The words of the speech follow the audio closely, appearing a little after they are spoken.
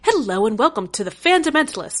Hello and welcome to The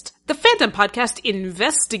Fundamentalist, the Fandom podcast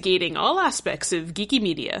investigating all aspects of geeky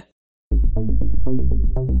media.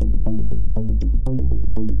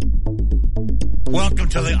 Welcome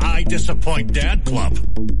to the I Disappoint Dad Club.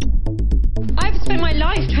 I've spent my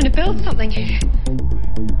life trying to build something here.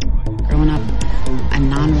 Growing up a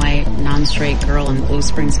non-white, non-straight girl in Blue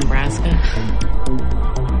Springs, Nebraska.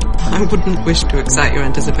 I wouldn't wish to excite your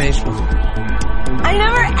anticipation. I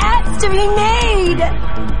never asked to be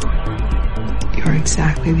made! You're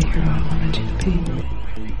exactly the hero I wanted you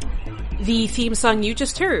to be. The theme song you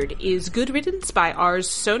just heard is Good Riddance by Ars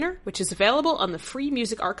Sonar, which is available on the Free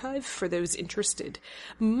Music Archive for those interested.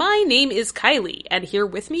 My name is Kylie, and here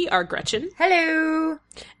with me are Gretchen. Hello!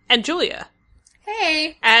 And Julia.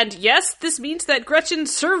 Hey! And yes, this means that Gretchen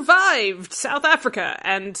survived South Africa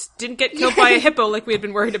and didn't get killed by a hippo like we had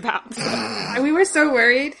been worried about. We were so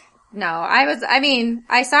worried. No,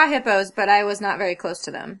 I saw hippos, but I was not very close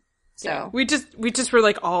to them. So yeah, we just were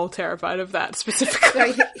like all terrified of that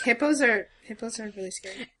specifically. Hippos are really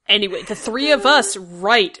scary. Anyway, the three of us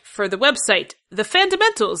write for the website,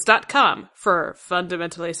 thefundamentals.com, for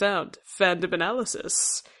fundamentally sound fandom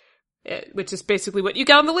analysis, which is basically what you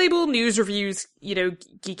got on the label: news, reviews,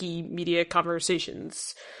 geeky media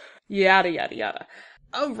conversations, yada yada yada.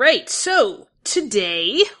 All right, so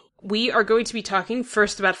today we are going to be talking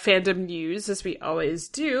first about fandom news, as we always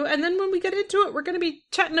do, and then when we get into it, we're going to be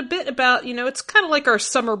chatting a bit about, it's kind of like our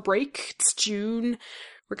summer break. It's June.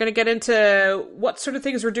 We're going to get into what sort of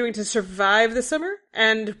things we're doing to survive the summer,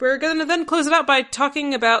 and we're going to then close it out by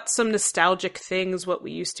talking about some nostalgic things, what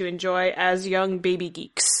we used to enjoy as young baby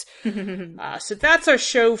geeks. So that's our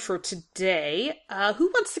show for today.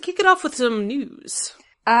 Who wants to kick it off with some news?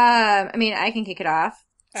 I can kick it off.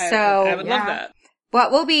 I would love that.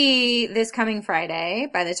 What will be this coming Friday,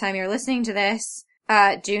 by the time you're listening to this,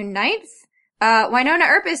 June 9th, Wynonna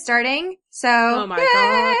Earp is starting, so, oh my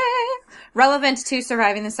God. Relevant to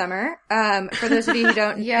surviving the summer. For those of you who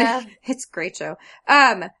don't, yeah, it's a great show.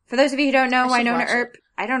 For those of you who don't know, Wynonna Earp,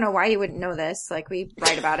 I don't know why you wouldn't know this, we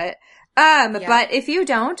write about it. But if you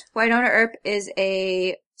don't, Wynonna Earp is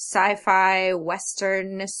a sci-fi,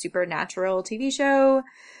 western, supernatural TV show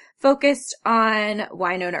focused on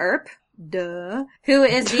Wynonna Earp. Duh. Who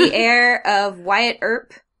is the heir of Wyatt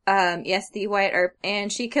Earp. Yes, the Wyatt Earp.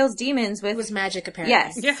 And she kills demons with... It was magic, apparently.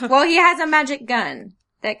 Yes. Yeah. Well, he has a magic gun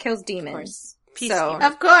that kills demons.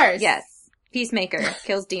 Of course. Yes. Peacemaker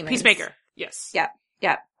kills demons. Peacemaker. Yes. Yep.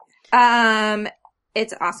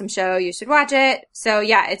 It's an awesome show. You should watch it. So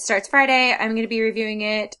yeah, it starts Friday. I'm going to be reviewing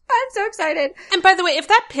it. I'm so excited. And by the way, if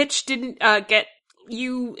that pitch didn't get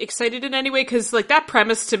you excited in any way, because that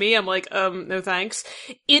premise to me, I'm like, no thanks.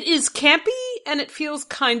 It is campy and it feels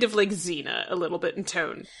kind of like Xena a little bit in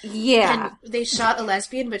tone. Yeah. And they shot a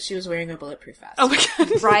lesbian, but she was wearing a bulletproof vest. Oh my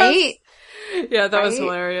God. Right? Yeah, that was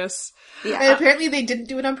hilarious. Yeah. And apparently they didn't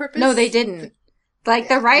do it on purpose. No, they didn't.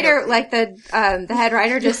 The writer, the head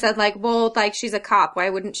writer just said, she's a cop.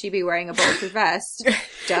 Why wouldn't she be wearing a bulletproof vest? Duh.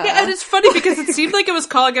 Yeah, and it's funny because it seemed like it was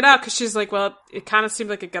calling it out, because she's like, well, it kind of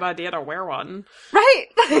seemed like a good idea to wear one. Right.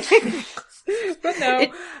 But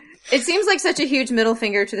no. It seems like such a huge middle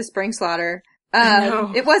finger to the spring slaughter.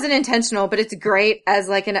 It wasn't intentional, but it's great as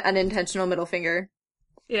an unintentional middle finger.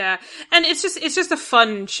 Yeah. And it's just a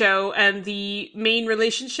fun show, and the main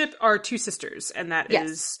relationship are two sisters, and that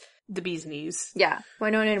is the bee's knees. Yeah.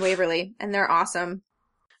 Wynonna and Waverly, and they're awesome.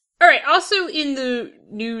 All right. Also in the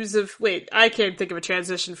news of... Wait, I can't think of a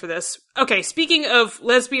transition for this. Okay, speaking of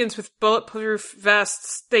lesbians with bulletproof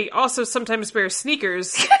vests, they also sometimes wear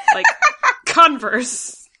sneakers, like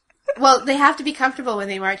Converse. Well, they have to be comfortable when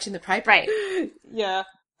they march in the Pride Parade. Right. Yeah.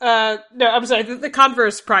 No, I'm sorry. The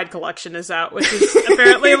Converse Pride collection is out, which is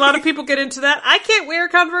apparently a lot of people get into that. I can't wear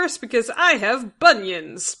Converse because I have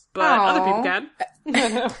bunions, but other people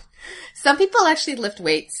can. Some people actually lift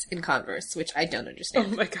weights in Converse, which I don't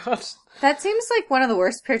understand. Oh my God. That seems like one of the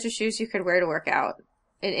worst pairs of shoes you could wear to work out.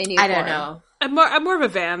 In any I form. don't know. I'm more of a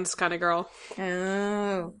Vans kind of girl.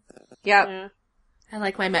 Oh. Yep. Yeah. I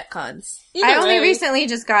like my Metcons. I only recently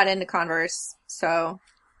just got into Converse, so...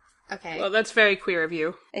 Okay. Well, that's very queer of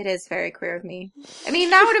you. It is very queer of me. I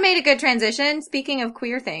mean, that would have made a good transition. Speaking of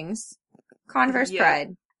queer things. Converse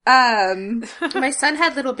Pride. My son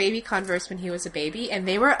had little baby Converse when he was a baby, and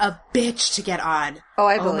they were a bitch to get on. Oh,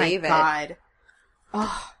 I believe it. Oh my God.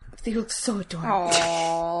 Oh, they look so adorable.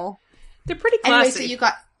 Aww. They're pretty classy. Anyway,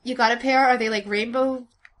 so you got a pair? Are they rainbow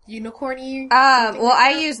unicorny? Well,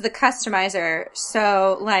 I use the customizer,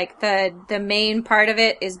 so the main part of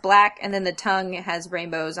it is black, and then the tongue has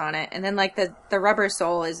rainbows on it, and then the rubber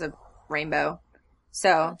sole is a rainbow.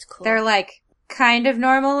 So That's cool. they're kind of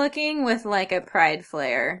normal looking with a pride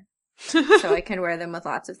flare. so I can wear them with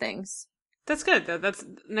lots of things. That's good, though. That's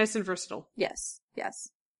nice and versatile. Yes.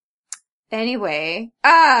 Anyway,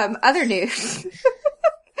 other news.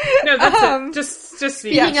 No, that's it. Just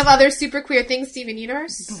Speaking of other super queer things, Steven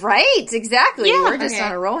Universe. Right, exactly. Yeah. We're just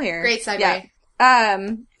on a roll here. Great segue. Yeah.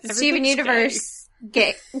 Steven Universe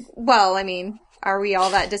gay. Well, I mean, are we all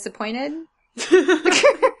that disappointed?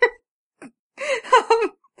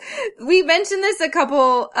 We mentioned this a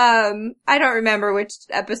couple, I don't remember which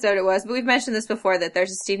episode it was, but we've mentioned this before, that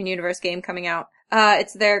there's a Steven Universe game coming out.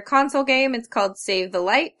 It's their console game. It's called Save the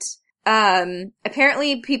Light.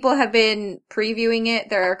 Apparently people have been previewing it.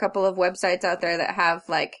 There are a couple of websites out there that have,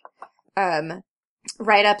 like,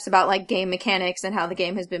 write-ups about, like, game mechanics and how the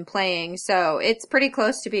game has been playing. So it's pretty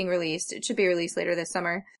close to being released. It should be released later this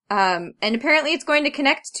summer. And apparently it's going to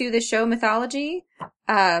connect to the show Mythology,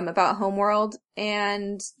 about Homeworld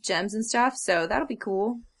and gems and stuff. So that'll be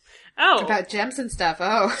cool. Oh. About gems and stuff.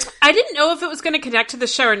 Oh. I didn't know if it was going to connect to the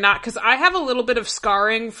show or not, because I have a little bit of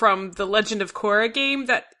scarring from the Legend of Korra game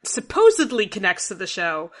that supposedly connects to the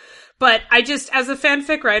show. But I just, as a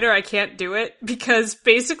fanfic writer, I can't do it, because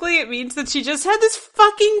basically it means that she just had this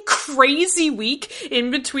fucking crazy week in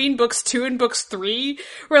between books 2 and books 3,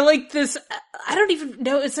 where, like, this, I don't even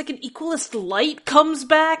know, it's like an equalist light comes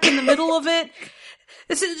back in the middle of it.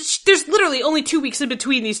 There's literally only 2 weeks in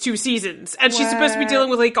between these 2 seasons, and she's supposed to be dealing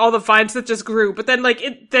with, like, all the vines that just grew, but then,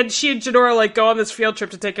 like, then she and Jinora, like, go on this field trip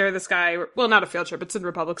to take care of this guy. Well, not a field trip, it's in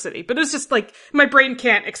Republic City, but it's just, like, my brain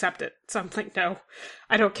can't accept it. So I'm like, no,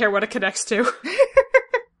 I don't care what it connects to.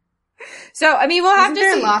 So, I mean, we'll have to see.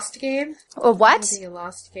 Isn't there a Lost game? A what? A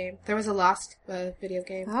Lost game. There was a Lost video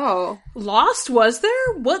game. Oh. Lost, was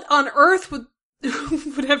there? What on earth would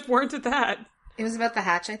have warranted that? It was about the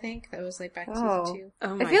hatch, I think. That was, like, back in season 2.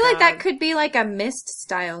 Oh my I feel God. like that could be like a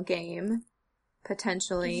Myst-style game,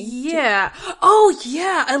 potentially. Yeah. Oh,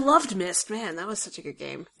 yeah. I loved Myst. Man, that was such a good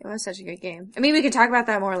game. It was such a good game. I mean, we could talk about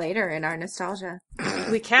that more later in our nostalgia.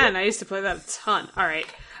 We can. I used to play that a ton. All right.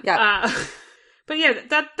 Yeah. But yeah,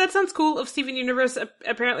 that sounds cool of Steven Universe.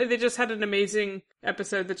 Apparently they just had an amazing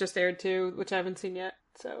episode that just aired too, which I haven't seen yet.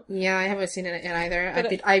 So yeah, I haven't seen it either.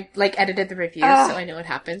 I edited the review, so I know what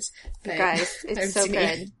happens. But guys, it's so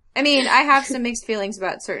good. I mean, I have some mixed feelings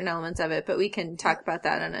about certain elements of it, but we can talk about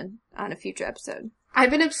that on a future episode. I've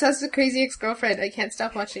been obsessed with Crazy Ex-Girlfriend. I can't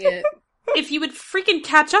stop watching it. If you would freaking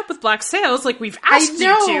catch up with Black Sails like we've asked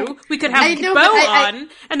you to, we could have Bo on,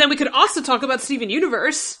 and then we could also talk about Steven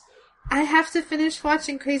Universe. I have to finish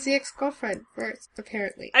watching Crazy Ex-Girlfriend first,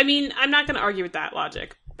 apparently. I mean, I'm not going to argue with that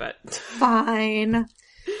logic, but... Fine.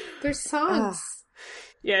 There's songs.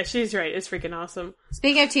 Yeah, she's right. It's freaking awesome.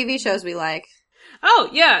 Speaking of TV shows we like. Oh,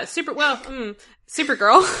 yeah. Supergirl.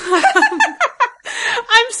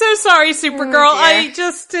 I'm so sorry, Supergirl. I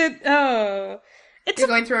just did... Oh... You're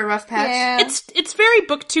going through a rough patch? Yeah. It's very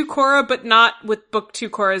Book 2 Korra, but not with Book 2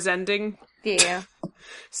 Korra's ending. Yeah.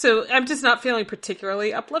 So I'm just not feeling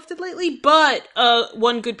particularly uplifted lately, but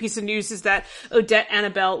one good piece of news is that Odette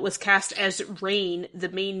Annabelle was cast as Rain, the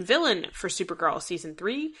main villain for Supergirl Season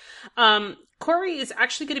 3. Corey is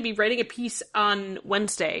actually going to be writing a piece on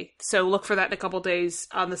Wednesday, so look for that in a couple days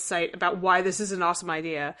on the site about why this is an awesome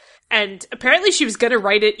idea. And apparently she was going to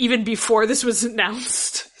write it even before this was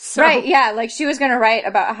announced. So. Right, yeah, like she was going to write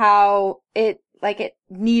about how it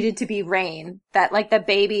needed to be Rain, that like the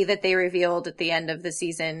baby that they revealed at the end of the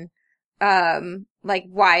season, like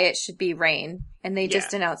why it should be Rain. And they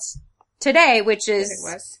just announced today, which is,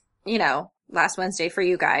 last Wednesday for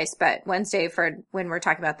you guys, but Wednesday for when we're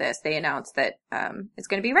talking about this, they announced that, it's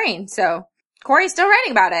going to be Rain. So Corey's still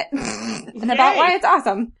writing about it and about why it's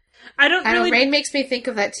awesome. I don't know, Rain makes me think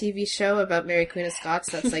of that TV show about Mary Queen of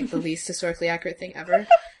Scots. That's like the least historically accurate thing ever.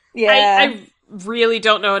 Yeah. I really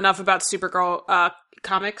don't know enough about Supergirl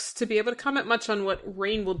comics to be able to comment much on what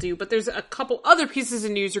Rain will do, but there's a couple other pieces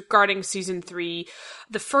of news regarding Season 3.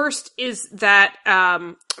 The first is that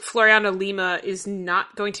Floriana Lima is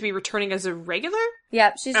not going to be returning as a regular.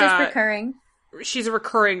 Yep, she's just recurring. She's a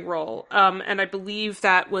recurring role, and I believe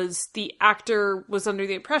that was the actor was under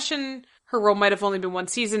the impression her role might have only been one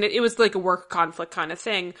season. It was like a work conflict kind of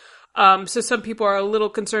thing. So some people are a little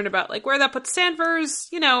concerned about like where that puts Sanvers.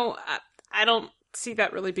 I don't see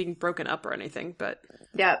that really being broken up or anything, but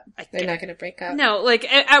they're not going to break up. No, like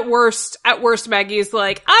at worst, Maggie is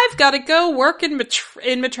like, I've got to go work in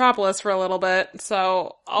Metropolis for a little bit,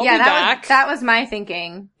 so I'll be back. That was my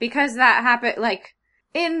thinking, because that happened like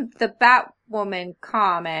in the Batwoman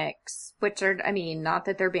comics, which are, I mean, not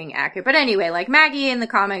that they're being accurate, but anyway, like Maggie in the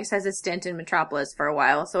comics has a stint in Metropolis for a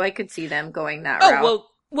while, so I could see them going that route.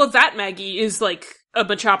 Well, that Maggie is like a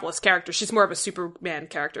Metropolis character. She's more of a Superman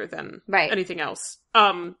character than anything else.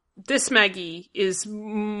 this Maggie is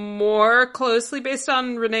more closely based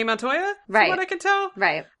on Renee Montoya, from what I can tell.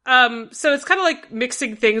 Right. So it's kind of like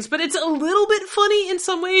mixing things, but it's a little bit funny in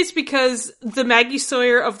some ways because the Maggie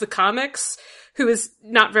Sawyer of the comics, who is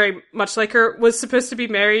not very much like her, was supposed to be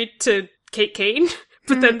married to Kate Kane,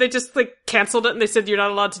 but then they just like canceled it and they said you're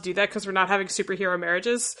not allowed to do that because we're not having superhero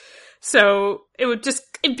marriages. So it'd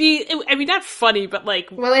be not funny, but like...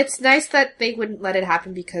 Well, it's nice that they wouldn't let it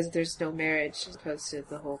happen because there's no marriage, as opposed to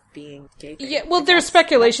the whole being gay thing. Yeah, well, there's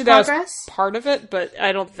speculation that was part of it, but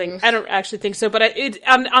I don't actually think so. But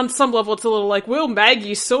on some level, it's a little like, will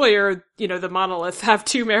Maggie Sawyer, the monolith, have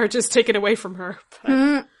 2 marriages taken away from her?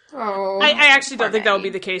 But I actually don't think that would be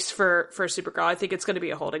the case for Supergirl. I think it's going to be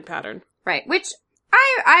a holding pattern. Right, which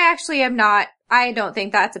I actually am not... I don't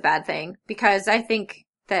think that's a bad thing, because I think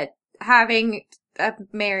that having a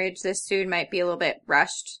marriage this soon might be a little bit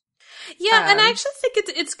rushed. Yeah, and I actually think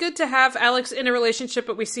it's good to have Alex in a relationship,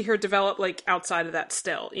 but we see her develop, like, outside of that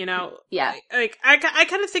still, Yeah. Like, I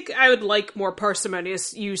kind of think I would like more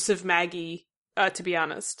parsimonious use of Maggie, to be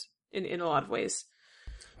honest, in a lot of ways.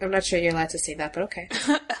 I'm not sure you're allowed to say that, but okay.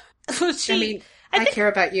 Well, I care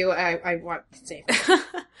about you. I want to say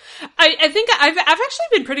I think I've actually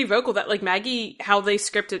been pretty vocal that, like, Maggie, how they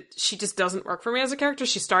scripted, she just doesn't work for me as a character.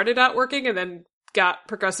 She started out working and then got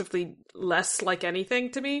progressively less like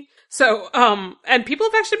anything to me. So, and people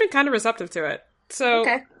have actually been kind of receptive to it. So,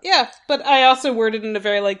 okay. Yeah, but I also worded in a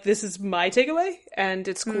very, like, this is my takeaway, and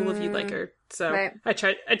it's cool if you like her. So, right. I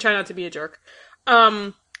try not to be a jerk.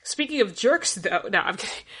 Speaking of jerks, though, no, I'm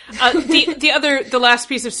kidding. The last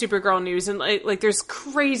piece of Supergirl news, and like, there's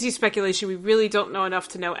crazy speculation. We really don't know enough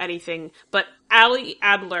to know anything. But Ali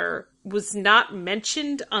Adler was not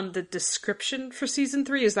mentioned on the description for season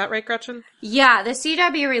 3. Is that right, Gretchen? Yeah, the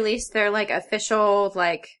CW released their like official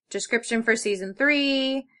like description for season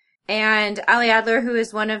 3, and Ali Adler, who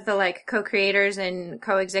is one of the like co-creators and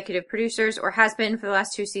co-executive producers, or has been for the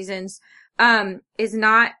last 2 seasons, is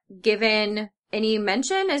not given any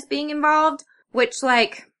mention as being involved, which,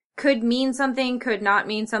 like, could mean something, could not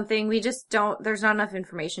mean something. We just don't, there's not enough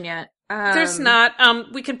information yet. There's not.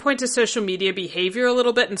 We can point to social media behavior a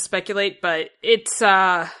little bit and speculate, but it's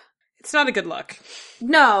not a good look.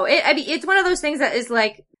 No, it's one of those things that is,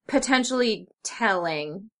 like, potentially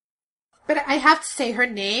telling. But I have to say, her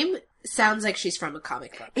name sounds like she's from a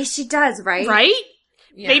comic book. She does, right? Right?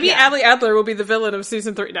 Yeah. Maybe Ali Adler will be the villain of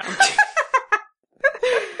season 3 now.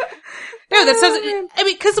 No, that sounds... I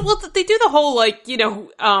mean, because, well, they do the whole, like,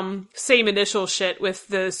 same initial shit with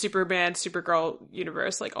the Superman, Supergirl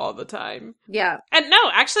universe, like, all the time. Yeah. And no,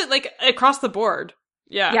 actually, like, across the board.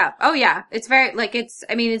 Yeah. Yeah. Oh, yeah. It's very, like, it's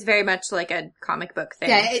very much like a comic book thing.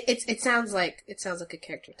 Yeah, it sounds like a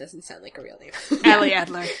character. It doesn't sound like a real name. Ali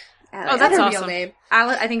Adler. Oh, that's her real name.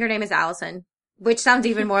 I think her name is Allison, which sounds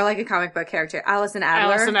even more like a comic book character. Allison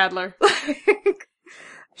Adler. Allison Adler.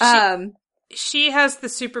 She has the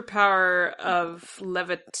superpower of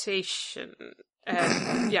levitation.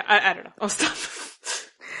 And, yeah, I don't know. I'll stop.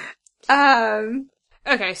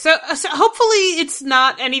 Okay, so hopefully it's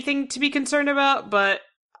not anything to be concerned about, but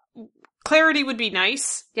clarity would be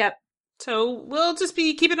nice. Yep. So we'll just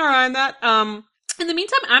be keeping our eye on that. In the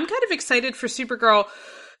meantime, I'm kind of excited for Supergirl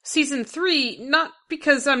season 3, not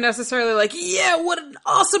because I'm necessarily like, yeah, what an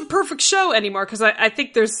awesome, perfect show anymore, because I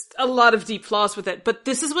think there's a lot of deep flaws with it, but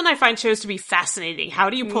this is when I find shows to be fascinating. How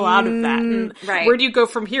do you pull out of that? And right. Where do you go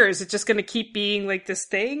from here? Is it just going to keep being like this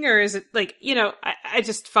thing, or is it like, I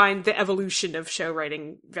just find the evolution of show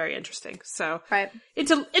writing very interesting. So, right.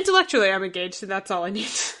 Intellectually, I'm engaged, and that's all I need.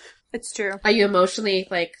 It's true. Are you emotionally,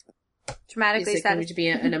 like, dramatically is it going to be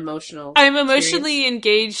an emotional I'm emotionally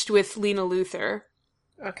engaged with Lena Luthor.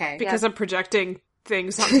 Okay. Because I'm projecting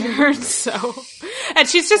things onto her, so. And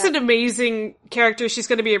she's just an amazing character. She's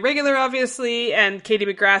going to be a regular, obviously, and Katie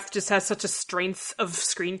McGrath just has such a strength of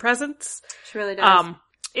screen presence. She really does.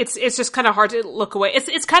 It's just kind of hard to look away.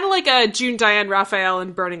 It's kind of like a June Diane Raphael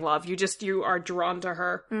in Burning Love. You are drawn to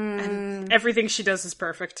her, and everything she does is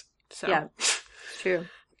perfect. So. Yeah, true.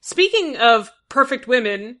 Speaking of perfect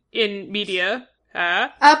women in media,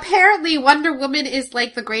 apparently Wonder Woman is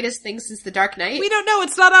like the greatest thing since The Dark Knight. We don't know.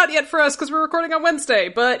 It's not out yet for us because we're recording on Wednesday,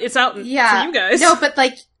 but it's out for you guys. No, but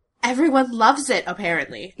like everyone loves it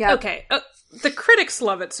apparently. Yeah. Okay. The critics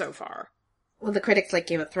love it so far. Well, the critics like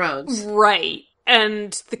Game of Thrones. Right.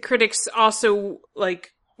 And the critics also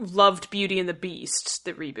like loved Beauty and the Beast,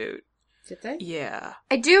 the reboot. Did they? Yeah.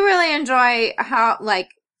 I do really enjoy how like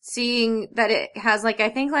seeing that it has, like, I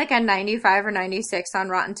think, like, a 95 or 96 on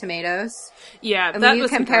Rotten Tomatoes. Yeah, and when you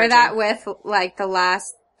compare that with, like, the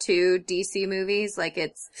last 2 DC movies, like,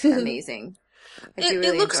 it's amazing. I do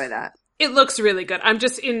really enjoy that. It looks really good. I'm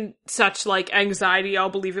just in such, like, anxiety, I'll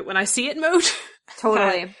believe it when I see it mode.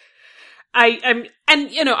 Totally. I'm,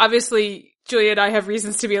 and, you know, obviously, Julia and I have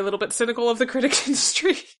reasons to be a little bit cynical of the critic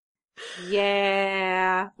industry.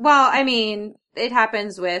 Yeah. Well, I mean, it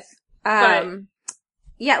happens with,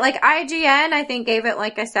 yeah, like IGN, I think gave it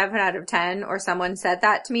like a 7 out of 10, or someone said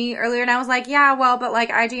that to me earlier, and I was like, yeah, well, but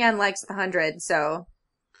like IGN likes the 100, so.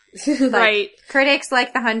 Like, right. Critics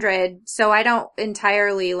like the 100, so I don't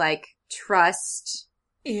entirely like trust,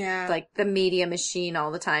 like the media machine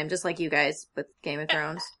all the time, just like you guys with Game of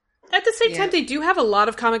Thrones. At the same time, they do have a lot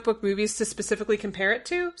of comic book movies to specifically compare it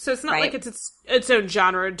to, so it's not like it's its own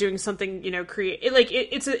genre doing something, you know,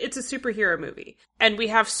 it's a superhero movie. And we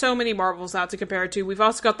have so many Marvels out to compare it to. We've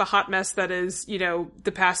also got the hot mess that is, you know,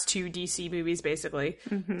 the past 2 DC movies, basically.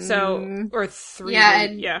 Mm-hmm. So, or 3.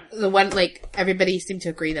 Yeah, the one, like, everybody seemed to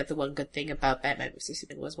agree that the one good thing about Batman vs.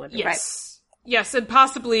 Superman was Wonder Woman. Yes. Yes, and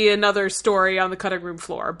possibly another story on the cutting room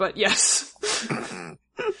floor, but yes.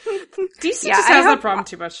 DC just has that problem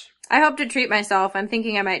too much. I hope to treat myself. I'm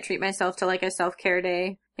thinking I might treat myself to like a self-care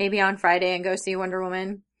day, maybe on Friday, and go see Wonder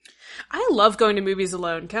Woman. I love going to movies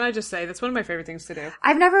alone. Can I just say, that's one of my favorite things to do.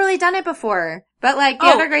 I've never really done it before, but like the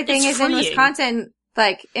other great thing is freeing.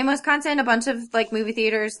 In Wisconsin, a bunch of like movie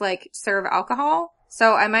theaters like serve alcohol.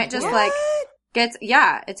 So I might just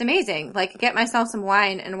it's amazing. Like get myself some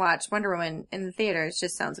wine and watch Wonder Woman in the theater. It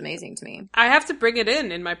just sounds amazing to me. I have to bring it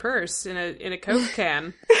in my purse in a Coke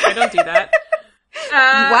can. I don't do that.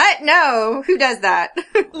 What? No. Who does that?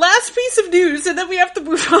 Last piece of news, and then we have to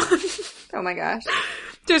move on. Oh my gosh.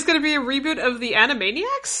 There's gonna be a reboot of the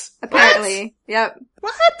Animaniacs? Apparently. What? Yep.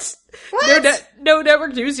 What? No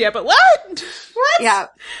network news yet, but what? What? Yeah.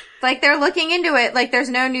 Like, they're looking into it. Like, there's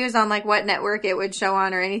no news on, like, what network it would show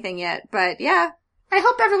on or anything yet. But, yeah. I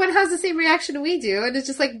hope everyone has the same reaction we do. And it's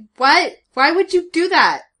just like, what? Why would you do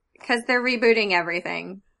that? Because they're rebooting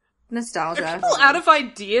everything. Nostalgia. Are people out of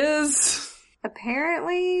ideas?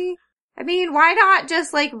 Apparently. I mean, why not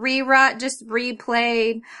just, like,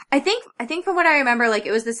 replay? I think from what I remember, like,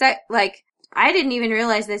 it was I didn't even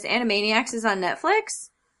realize this. Animaniacs is on Netflix.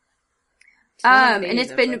 And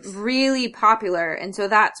it's been really popular, and so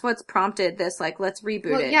that's what's prompted this, like, let's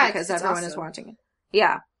reboot it, because everyone is watching it.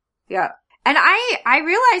 Yeah. Yeah. And I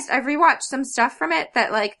realized I've rewatched some stuff from it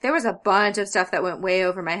that, like, there was a bunch of stuff that went way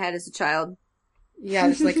over my head as a child. Yeah,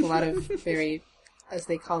 there's, like, a lot of very, as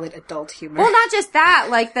they call it, adult humor. Well, not just that,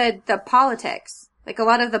 like, the politics. Like, a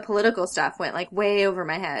lot of the political stuff went, like, way over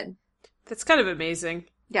my head. That's kind of amazing.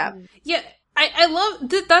 Yeah. Yeah. I love,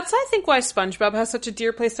 that's I think why SpongeBob has such a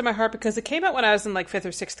dear place in my heart, because it came out when I was in like 5th or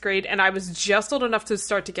 6th grade, and I was just old enough to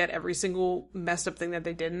start to get every single messed up thing that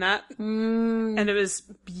they did in that. And it was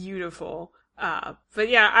beautiful. But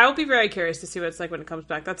yeah, I'll be very curious to see what it's like when it comes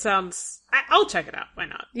back. That sounds, I'll check it out. Why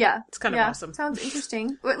not? Yeah. It's kind of awesome. Sounds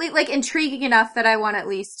interesting. Or at least, like, intriguing enough that I want to at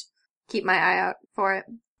least keep my eye out for it.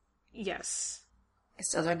 Yes. I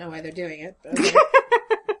still don't know why they're doing it, but okay.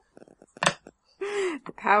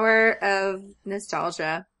 The power of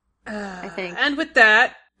nostalgia, I think. And with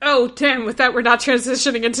that, with that, we're not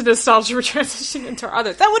transitioning into nostalgia, we're transitioning into our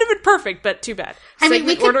other. That would have been perfect, but too bad. I mean,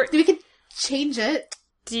 we could change it.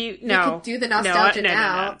 We could do the nostalgia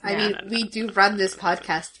now. I mean, we do run this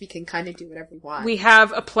podcast. We can kind of do whatever we want. We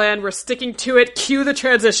have a plan. We're sticking to it. Cue the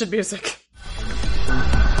transition music.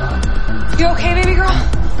 You okay, baby girl?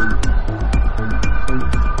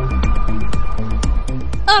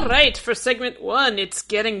 Alright, for segment 1, it's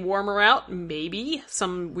getting warmer out, maybe.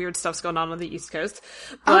 Some weird stuff's going on the East Coast.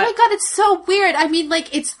 But... Oh my god, it's so weird. I mean,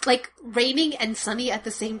 like, it's, like, raining and sunny at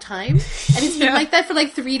the same time. And it's been like that for,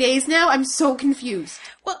 like, 3 days now. I'm so confused.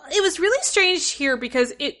 Well, it was really strange here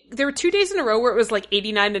because there were 2 days in a row where it was, like,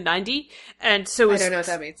 89 to 90. And so it was I don't know what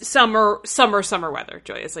that means. Summer weather,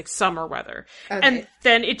 Joy. It's like summer weather. Okay. And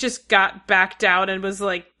then it just got back down and was,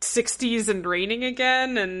 like, 60s and raining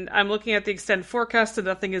again. And I'm looking at the extended forecast and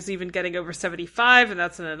nothing is even getting over 75, and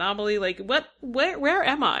that's an anomaly. Like, what? Where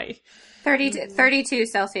am I? 32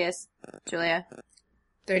 Celsius, Julia.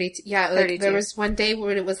 32. Yeah, like, 32. There was one day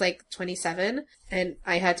when it was, like, 27, and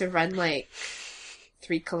I had to run, like,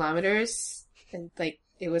 3 kilometers, and, like,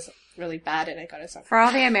 it was really bad, and I got a For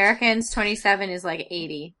all the Americans, 27 is, like,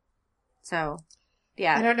 80. So,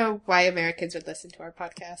 yeah. I don't know why Americans would listen to our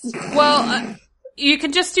podcast. Well, you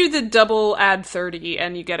can just do the double add 30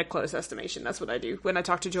 and you get a close estimation. That's what I do when I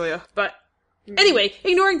talk to Julia. But anyway,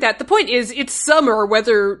 ignoring that, the point is it's summer,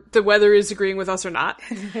 whether the weather is agreeing with us or not.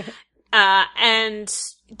 And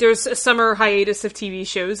there's a summer hiatus of TV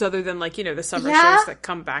shows other than, like, you know, the summer shows that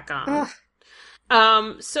come back on.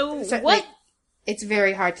 So what? Like, it's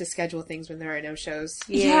very hard to schedule things when there are no shows.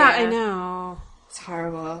 Yeah, I know. It's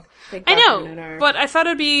horrible. I know, but I thought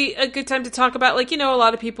it'd be a good time to talk about, like, you know, a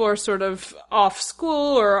lot of people are sort of off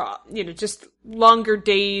school or, you know, just longer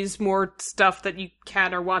days, more stuff that you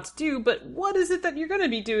can or want to do, but what is it that you're going to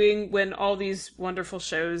be doing when all these wonderful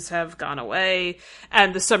shows have gone away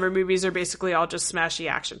and the summer movies are basically all just smashy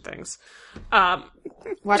action things? Watch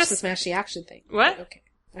the smashy action thing. What? Okay.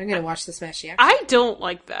 I'm going to watch the smashy action. I don't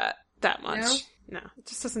like that much. No, it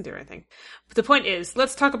just doesn't do anything. But the point is,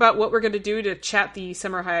 let's talk about what we're going to do to chat the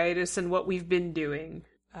summer hiatus and what we've been doing.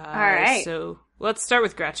 All right. So let's start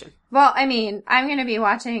with Gretchen. Well, I mean, I'm going to be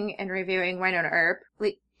watching and reviewing Wynonna Earp.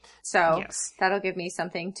 So yes. That'll give me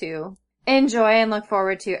something to enjoy and look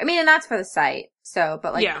forward to. I mean, and that's for the site. So,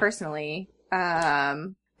 but like personally, we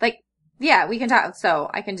can talk.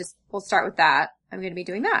 So we'll start with that. I'm going to be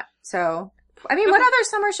doing that. So, I mean, what other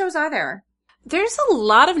summer shows are there? There's a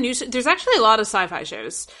lot of there's actually a lot of sci-fi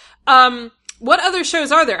shows. What other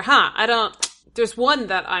shows are there? There's one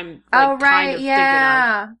that I'm kind of thinking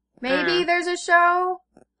of. Maybe there's a show.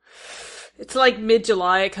 It's like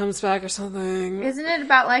mid-July it comes back or something. Isn't it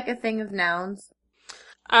about like a thing of nouns?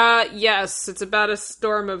 Yes, it's about a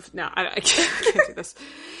storm of... No, I can't do this.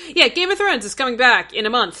 Yeah, Game of Thrones is coming back in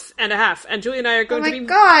a month and a half, and Julie and I are going to be... Oh my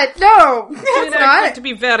god, no! Julie and I are going to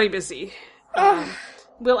be very busy.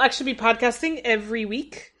 We'll actually be podcasting every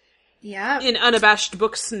week. Yeah. In unabashed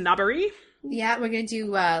book snobbery. Yeah, we're going to do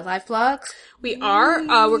live vlogs. We are.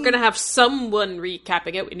 We're going to have someone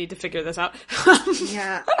recapping it. We need to figure this out.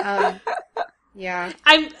 Yeah.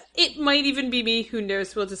 It might even be me. Who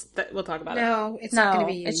knows? We'll talk about it. No, it's not going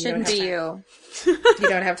to be you. It shouldn't be you. You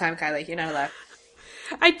don't have time, Kylie. You're not allowed.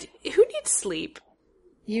 Who needs sleep?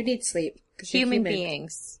 You need sleep. Human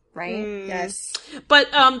beings. Right? Yes.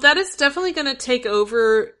 But that is definitely going to take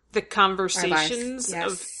over the conversations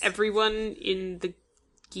of everyone in the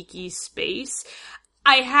geeky space.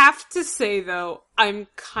 I have to say, though, I'm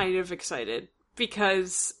kind of excited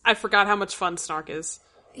because I forgot how much fun Snark is.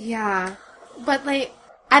 Yeah. But,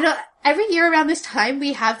 every year around this time,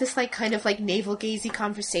 we have this, kind of, navel-gazy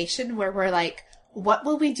conversation where we're like, what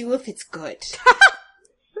will we do if it's good?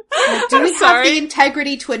 Do we have the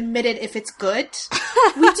integrity to admit it if it's good?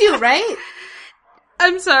 We do, right?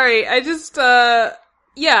 I'm sorry. I just,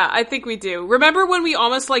 I think we do. Remember when we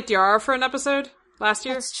almost liked Yara for an episode last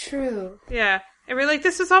year? That's true. Yeah. And we're like,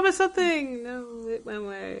 this is almost something. No, it went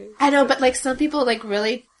away. I know, but, some people,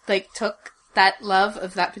 really, took that love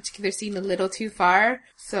of that particular scene a little too far.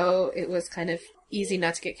 So it was kind of easy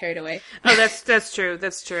not to get carried away. Oh, that's true.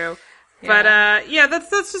 That's true. But,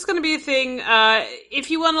 that's just gonna be a thing.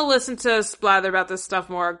 If you want to listen to us blather about this stuff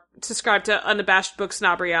more, subscribe to Unabashed Book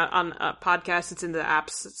Snobbery on podcast. It's in the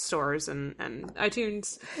apps, stores, and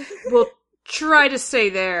iTunes. We'll try to stay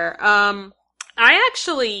there. I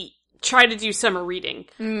actually try to do summer reading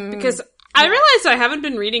because I realized I haven't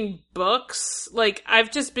been reading books.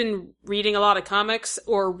 I've just been reading a lot of comics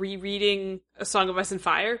or rereading A Song of Ice and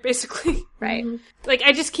Fire, basically. Right.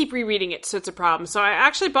 I just keep rereading it, so it's a problem. So I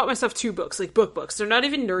actually bought myself 2 books, book books. They're not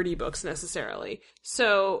even nerdy books, necessarily.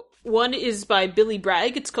 So one is by Billy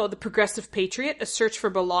Bragg. It's called The Progressive Patriot, A Search for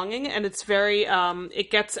Belonging, and it's very, it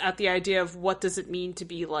gets at the idea of what does it mean to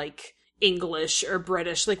be, English or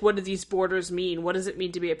British? What do these borders mean? What does it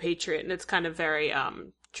mean to be a patriot? And it's kind of very,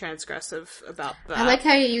 transgressive about that. I like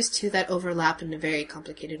how you use 2 that overlap in a very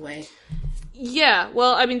complicated way. Yeah,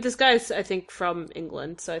 well, I mean, this guy's, I think, from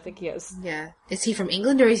England, so I think he has... Yeah. Is he from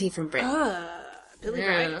England or is he from Britain? Billy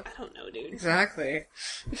Bragg? I don't know, dude. Exactly.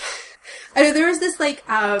 I know, there was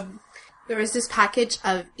this package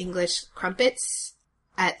of English crumpets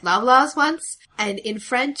at Loblaws once, and in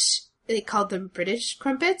French, they called them British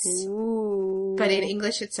crumpets. Ooh. But in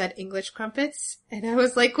English, it said English crumpets. And I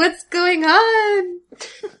was like, what's going on?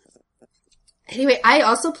 Anyway, I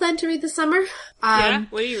also plan to read this summer. Yeah?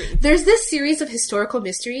 What are you reading? There's this series of historical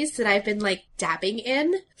mysteries that I've been, dabbing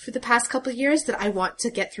in for the past couple of years that I want to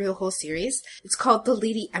get through the whole series. It's called the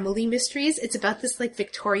Lady Emily Mysteries. It's about this,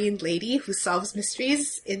 Victorian lady who solves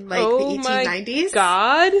mysteries in, the 1890s. Oh my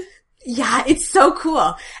god! Yeah, it's so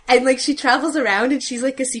cool. And, she travels around and she's,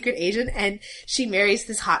 a secret agent and she marries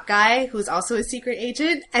this hot guy who's also a secret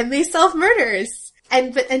agent and they solve murders.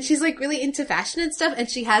 And she's, really into fashion and stuff and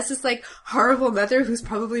she has this, horrible mother who's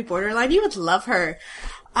probably borderline. You would love her.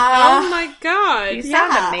 Oh my god. You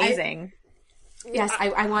sound amazing. Yes,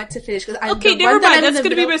 I want to finish. Okay, never mind. That's going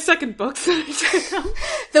to be my second book.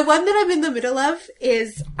 The one that I'm in the middle of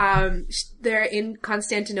is, they're in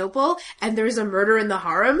Constantinople, and there's a murder in the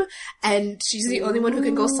harem, and she's the only one who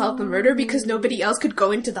can go solve the murder because nobody else could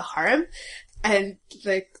go into the harem. And,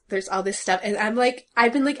 like, there's all this stuff. And I'm like,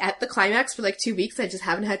 I've been, like, at the climax for, like, 2 weeks. I just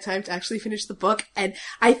haven't had time to actually finish the book. And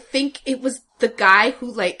I think it was the guy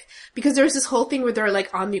who, like, because there was this whole thing where they're,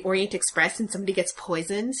 like, on the Orient Express and somebody gets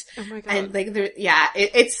poisoned. Oh my God. And, like,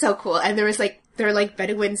 it's so cool. And there was, like, there are, like,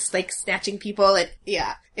 Bedouins, like, snatching people. And,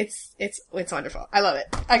 yeah, it's wonderful. I love it.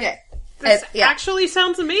 Okay. This actually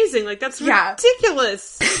sounds amazing. Like, that's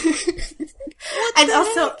ridiculous. And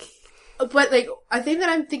also... But, like, a thing that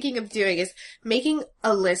I'm thinking of doing is making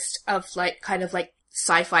a list of, like, kind of, like,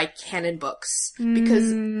 sci-fi canon books.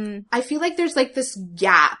 Because I feel like there's, like, this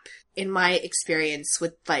gap in my experience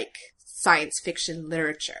with, like, science fiction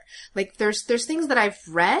literature. Like, there's things that I've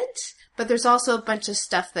read, but there's also a bunch of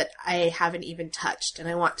stuff that I haven't even touched, and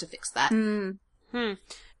I want to fix that.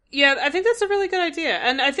 Yeah, I think that's a really good idea.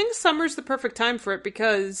 And I think summer's the perfect time for it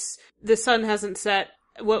because the sun hasn't set.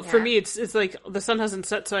 Well, for me, it's like the sun hasn't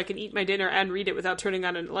set so I can eat my dinner and read it without turning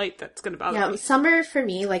on a light that's going to bother me. Summer for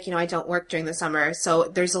me, like, you know, I don't work during the summer, so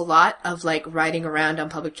there's a lot of, like, riding around on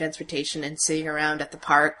public transportation and sitting around at the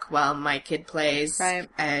park while my kid plays. Right.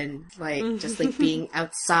 And, like, just, like, being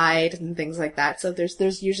outside and things like that. So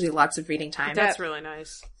there's usually lots of reading time. That's really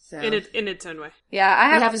nice. So. In its own way.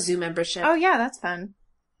 Yeah, we have a zoo membership. Oh, yeah, that's fun.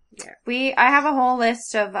 Yeah. I have a whole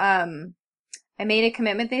list of, I made a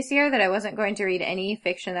commitment this year that I wasn't going to read any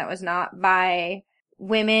fiction that was not by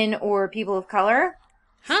women or people of color.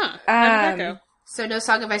 Huh. How did that go? So no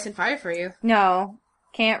Song of Ice and Fire for you. No.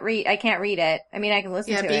 I can't read it. I mean, I can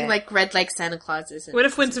listen to it. Yeah, being, like, read like Santa Claus isn't. What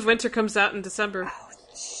if Winds of Winter comes out in December? Oh,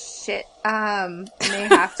 shit. I may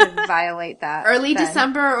have to violate that. Early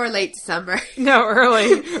December or late December? No,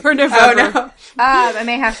 early. Or November. Oh, no. I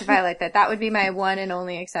may have to violate that. That would be my one and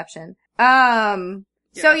only exception.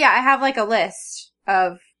 So yeah, I have like a list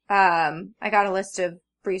of, I got a list of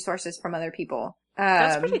resources from other people.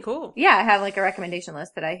 That's pretty cool. Yeah, I have like a recommendation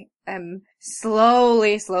list that I am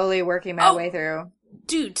slowly working my way through.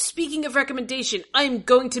 Dude, speaking of recommendation, I'm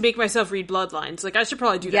going to make myself read Bloodlines. Like, I should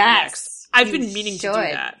probably do that next. I've been meaning to do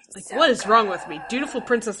that. Like, what is wrong with me? Dutiful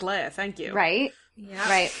Princess Leia, thank you. Right? Yeah.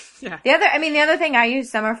 Right. Yeah. The other thing I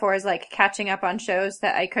use summer for is like catching up on shows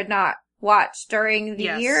that I could not watch during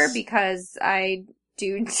the year because I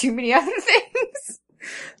do too many other things.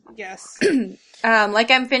 Yes.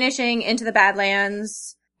 Like I'm finishing Into the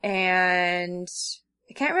Badlands and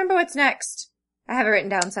I can't remember what's next. I have it written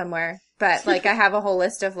down somewhere, but like I have a whole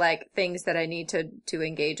list of like things that I need to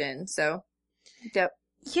engage in. So, yep.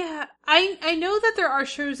 Yeah, I know that there are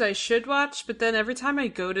shows I should watch, but then every time I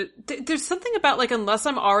go to... there's something about, like, unless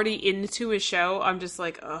I'm already into a show, I'm just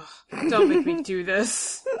like, ugh, don't make me do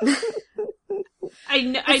this.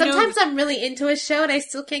 Sometimes I'm really into a show and I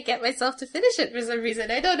still can't get myself to finish it for some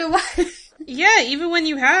reason. I don't know why. Yeah, even when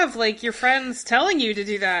you have, like, your friends telling you to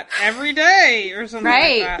do that every day or something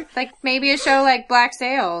like that. Like maybe a show like Black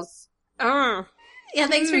Sails. Oh. Yeah,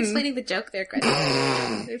 thanks for explaining the joke there, Gretchen.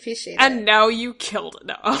 I appreciate it. And now you killed it.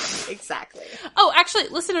 No. Exactly. Oh, actually,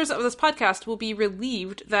 listeners of this podcast will be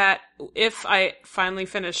relieved that if I finally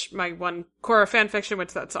finish my one Korra fanfiction,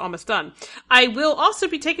 which that's almost done, I will also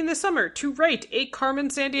be taking this summer to write a Carmen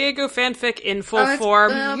Sandiego fanfic in full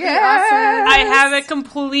form. Yes! I have it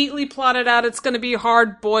completely plotted out. It's going to be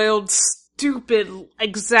hard-boiled, stupid,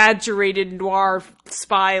 exaggerated noir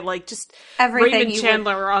spy, like just everything Raymond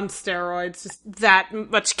Chandler on steroids, just that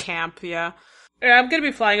much camp, yeah. I'm going to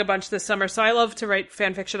be flying a bunch this summer, so I love to write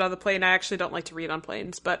fan fiction on the plane. I actually don't like to read on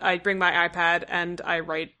planes, but I bring my iPad and I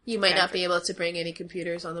write. You might not be able to bring any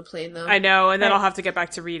computers on the plane, though. I know, and then I'll have to get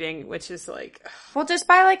back to reading, which is like... Well, just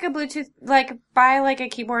buy like a Bluetooth, like buy like a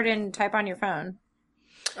keyboard and type on your phone.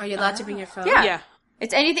 Are you allowed to bring your phone? Yeah.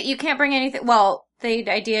 It's anything, you can't bring anything, well... The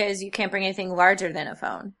idea is you can't bring anything larger than a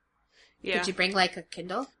phone. Yeah. Could you bring, like, a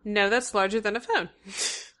Kindle? No, that's larger than a phone.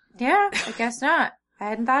 Yeah, I guess not. I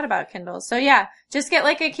hadn't thought about Kindles. So yeah, just get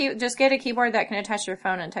like just get a keyboard that can attach to your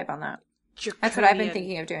phone and type on that. That's what I've been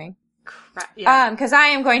thinking of doing. Crap. Yeah. Cause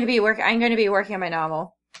I'm going to be working on my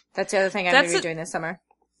novel. That's the other thing I'm going to be doing this summer.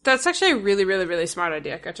 That's actually a really, really, really smart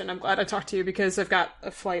idea, Gretchen. I'm glad I talked to you because I've got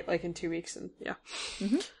a flight, like, in 2 weeks and yeah.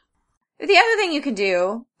 Mm-hmm. The other thing you can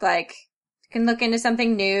do, like, can look into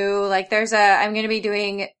something new. Like I'm going to be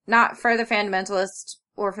doing, not for the Fundamentalist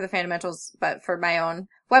or for the Fundamentals, but for my own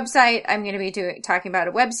website, I'm going to be talking about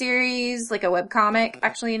a web series, like a web comic.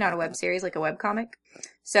 Actually, not a web series, like a web comic.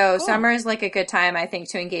 So cool. Summer is like a good time, I think,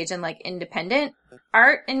 to engage in like independent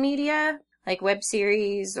art and media, like web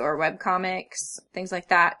series or web comics, things like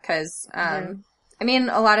that. Cause, I mean,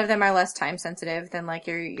 a lot of them are less time sensitive than like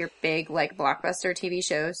your big, like blockbuster TV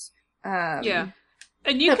shows. Yeah.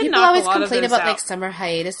 And you can people knock always a lot complain of those about out. like summer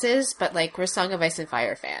hiatuses, but like we're Song of Ice and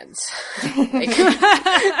Fire fans. Like,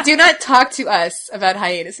 do not talk to us about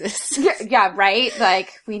hiatuses. Yeah, right?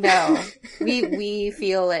 Like, we know. We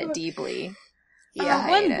feel it deeply.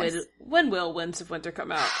 Yeah. When will Winds of Winter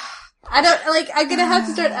come out? I don't, like, I'm gonna have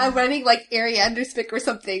to start running like Ariander Spick or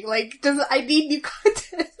something. Like, I need new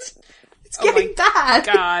content. It's getting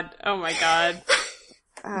bad. Oh my god.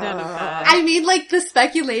 None of that. I mean, like, the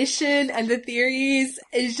speculation and the theories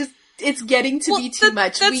is just, it's getting to be too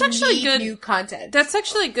much. That's we actually need good. new content. That's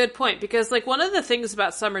actually a good point, because, like, one of the things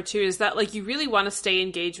about summer, too, is that, like, you really want to stay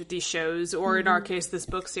engaged with these shows, or in our case, this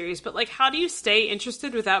book series, but, like, how do you stay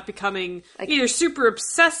interested without becoming either super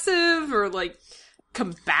obsessive or, like,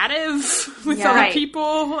 combative with other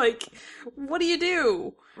people? Like, what do you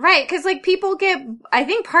do? Right, because, like, I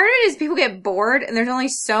think part of it is people get bored, and there's only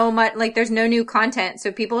so much, like, there's no new content,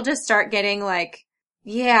 so people just start getting, like,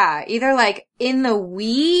 either, like, in the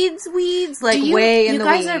weeds, like, way in the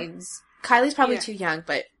weeds. Kylie's probably too young,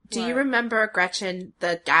 but do you remember, Gretchen,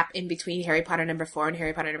 the gap in between Harry Potter number 4 and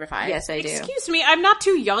Harry Potter number 5? Yes, I do. Excuse me, I'm not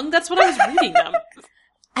too young, that's what I was reading them.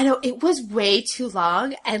 I know, it was way too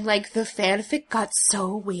long, and, like, the fanfic got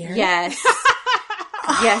so weird. Yes.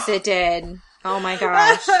 Yes, it did. Oh my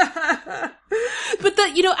gosh. But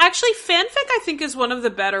actually fanfic I think is one of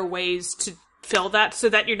the better ways to fill that, so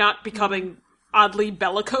that you're not becoming oddly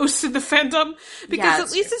bellicose in the fandom. Because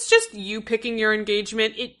at least it's just you picking your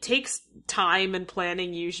engagement. It takes time and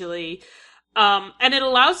planning usually. And it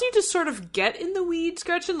allows you to sort of get in the weeds,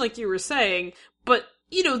 Gretchen, like you were saying, but,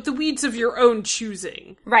 the weeds of your own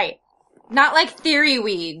choosing. Right. Not like theory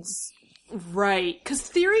weeds. Right. Because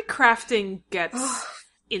theory crafting gets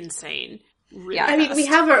insane. Really I mean, we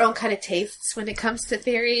have our own kind of tastes when it comes to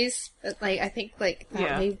theories, but, like, I think, like,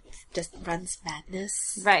 that way just runs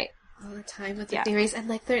madness. Right. All the time with the theories, and,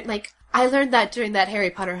 like, I learned that during that Harry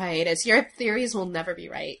Potter hiatus. Your theories will never be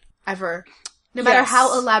right. Ever. No matter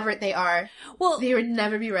how elaborate they are. Well, they would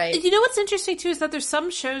never be right. You know what's interesting, too, is that there's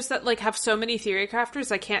some shows that, like, have so many theory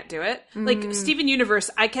crafters, I can't do it. Like, Steven Universe,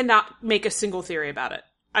 I cannot make a single theory about it.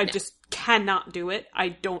 I just cannot do it.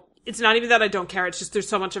 It's not even that I don't care, it's just there's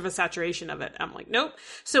so much of a saturation of it. I'm like, nope.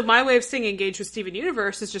 So my way of staying engaged with Steven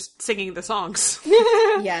Universe is just singing the songs.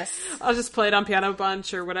 Yes. I'll just play it on Piano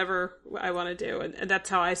Bunch or whatever I want to do, and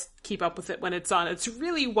that's how I keep up with it when it's on. It's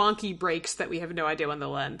really wonky breaks that we have no idea when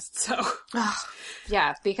they'll end, so.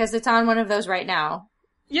 Yeah, because it's on one of those right now.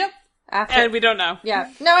 Yep. And we don't know.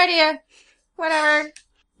 Yeah. No idea. Whatever.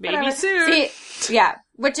 Maybe soon. See, yeah.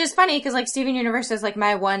 Which is funny, because, like, Steven Universe is, like,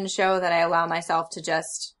 my one show that I allow myself to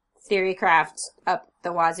just theory craft up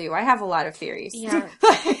the wazoo. I have a lot of theories. Yeah.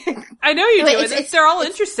 I know you do it. They're all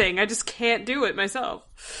interesting. I just can't do it myself.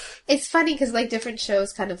 It's funny because, like, different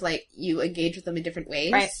shows kind of, like, you engage with them in different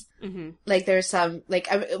ways. Right. Mm-hmm. Like, there's some, like,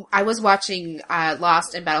 I was watching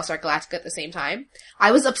Lost and Battlestar Galactica at the same time.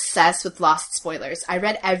 I was obsessed with Lost spoilers. I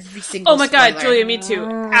read every single spoiler. Oh my god, Julia, me too.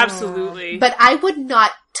 Absolutely. But I would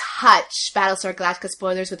not touch Battlestar Galactica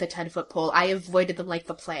spoilers with a 10-foot pole. I avoided them like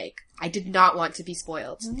the plague. I did not want to be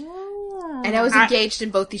spoiled. And I was engaged in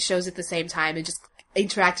both these shows at the same time and just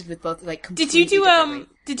interacted with both, like, completely differently.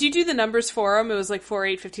 Did you do the numbers forum? It was like 4,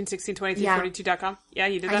 8, 15, 16, 23, 42.com. Yeah,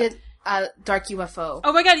 you did that? I did Dark UFO.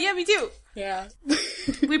 Oh my god, yeah, me too. Yeah.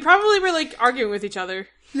 We probably were, like, arguing with each other.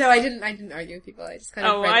 No, I didn't argue with people. I just kind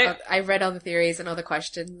of read all the theories and all the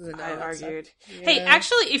questions and all that argued. Stuff. Yeah. Hey,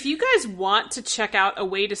 actually, if you guys want to check out a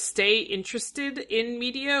way to stay interested in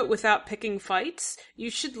media without picking fights, you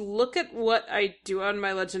should look at what I do on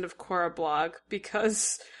my Legend of Korra blog,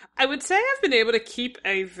 because I would say I've been able to keep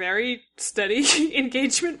a very steady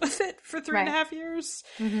engagement with it for 3.5 years.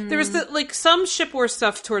 Mm-hmm. There was some ship war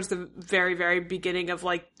stuff towards the very, very beginning of,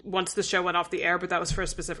 like, once the show went off the air, but that was for a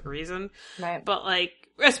specific reason. Right. But, like,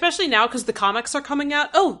 especially now, because the comics are coming out.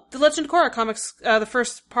 Oh, the Legend of Korra comics, the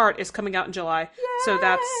first part is coming out in July.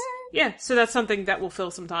 Yay! So that's something that will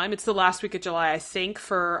fill some time. It's the last week of July, I think,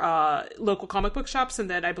 for local comic book shops, and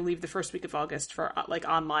then I believe the first week of August for, like,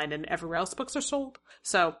 online and everywhere else books are sold.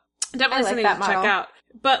 So, definitely something to check out.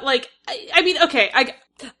 But, like, I mean, okay,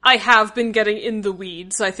 I have been getting in the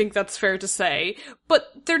weeds, I think that's fair to say,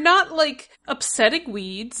 but they're not, like, upsetting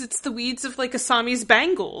weeds, it's the weeds of, like, Asami's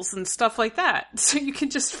bangles and stuff like that, so you can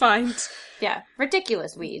just find... Yeah,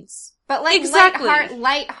 ridiculous weeds. But, like, exactly.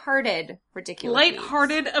 light-hearted ridiculous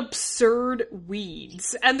light-hearted, absurd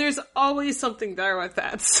weeds, and there's always something there with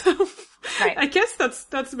that, so... Right. I guess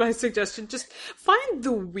that's my suggestion, just find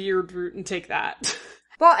the weird route and take that.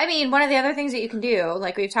 Well, I mean, one of the other things that you can do,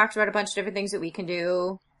 like, we've talked about a bunch of different things that we can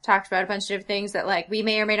do, talked about a bunch of different things that, like, we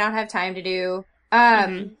may or may not have time to do.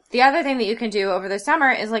 The other thing that you can do over the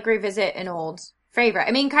summer is, like, revisit an old favorite.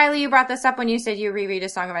 I mean, Kylie, you brought this up when you said you reread A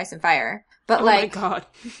Song of Ice and Fire. But, oh my God.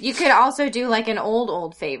 You could also do, like, an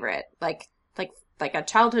old favorite. Like a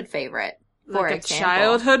childhood favorite, for like example. A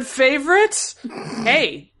childhood favorite?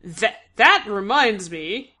 Hey, that reminds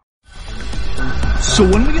me. So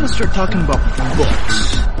when are we going to start talking about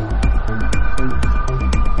books?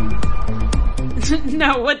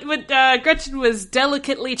 No, what Gretchen was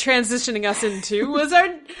delicately transitioning us into was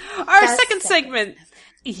our second segment.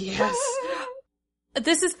 Yes.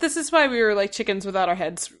 This is why we were like chickens without our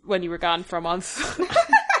heads when you were gone for a month.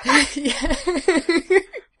 Yeah.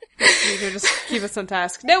 You could just keep us on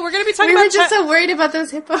task. No, we're going to be talking about... We were just so worried about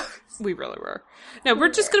those hippos. We really were. No, we're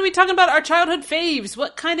just going to be talking about our childhood faves.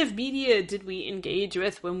 What kind of media did we engage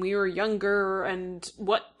with when we were younger, and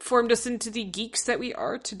what formed us into the geeks that we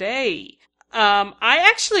are today? I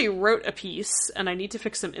actually wrote a piece, and I need to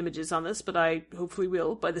fix some images on this, but I hopefully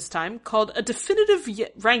will by this time, called A Definitive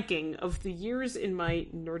Ranking of the Years in My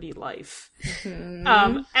Nerdy Life. And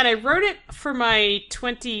I wrote it for my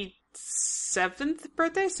 27th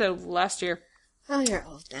birthday, so last year. Oh, you're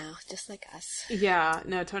old now, just like us. Yeah,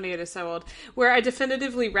 no, 28 is so old. Where I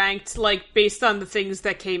definitively ranked, like, based on the things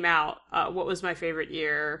that came out, what was my favorite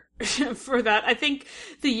year for that. I think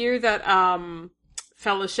the year that,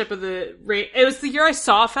 Fellowship of the Ring, it was the year I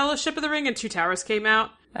saw Fellowship of the Ring and Two Towers came out.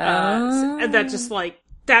 And that just, like,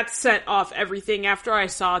 that set off everything after I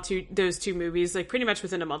saw those two movies, like, pretty much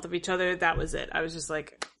within a month of each other. That was it. I was just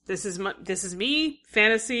like, this is me,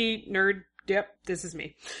 fantasy, nerd, yep, this is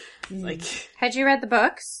me. Like, had you read the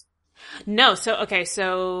books? No. So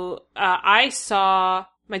I saw,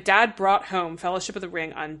 my dad brought home Fellowship of the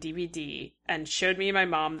Ring on DVD and showed me and my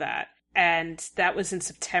mom that. And that was in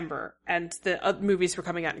September. And the movies were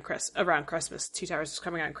coming out around Christmas. Two Towers was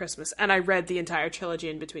coming out in Christmas. And I read the entire trilogy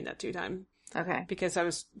in between that time. Okay. Because I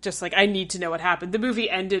was just like, I need to know what happened. The movie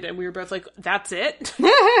ended and we were both like, that's it?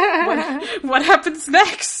 What happens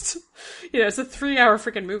next? You know, it's a 3-hour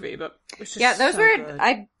freaking movie, but it's just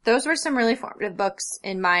those were some really formative books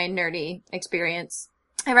in my nerdy experience.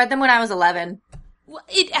 I read them when I was 11. Well,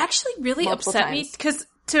 it actually really upset me because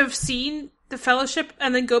to have seen The Fellowship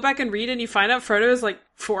and then go back and read and you find out Frodo is like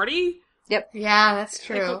 40? Yep. Yeah, that's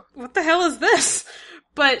true. Like, what the hell is this?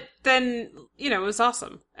 But then, you know, it was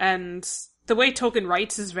awesome. And the way Tolkien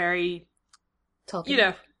writes is very, you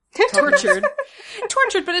know, tortured.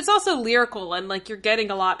 Tortured, but it's also lyrical and, like, you're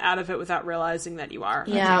getting a lot out of it without realizing that you are.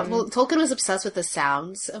 Yeah, well, Tolkien was obsessed with the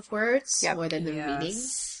sounds of words more than the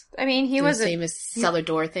meanings. I mean, he was the famous cellar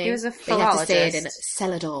door thing. He was a philologist. They have to say it in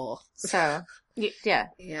cellar door. So, yeah.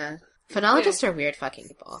 Yeah. Phonologists are weird fucking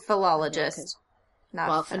people. Philologists.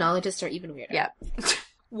 Phonologists are even weirder. Yeah.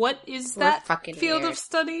 What is that field of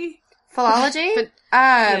study? Philology?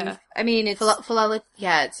 I mean, it's...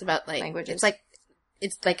 yeah, it's about, like... languages.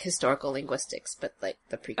 It's like historical linguistics, but, like,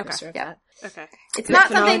 the precursor of that. Okay. It's not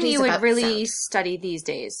something you would really study these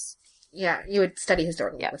days. Yeah, you would study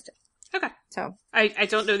historical linguistics. Okay. So. I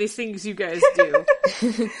don't know these things you guys do.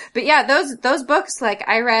 But yeah, those books, like,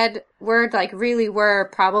 I read really were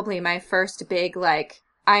probably my first big, like,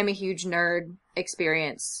 I'm a huge nerd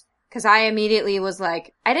experience. Cause I immediately was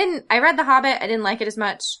like, I read The Hobbit, I didn't like it as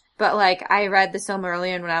much, but, like, I read The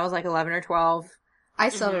Silmarillion when I was, like, 11 or 12. I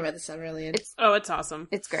still haven't read The Silmarillion. It's awesome.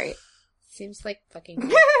 It's great. Seems like fucking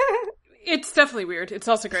weird. It's definitely weird. It's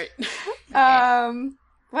also great.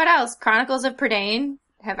 What else? Chronicles of Prydain.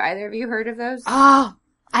 Have either of you heard of those? Oh,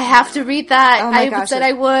 I have to read that. Oh my gosh, said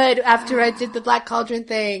I would after I did the Black Cauldron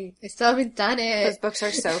thing. I still haven't done it. Those books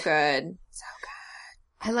are so good. So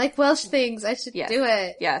good. I like Welsh things. I should do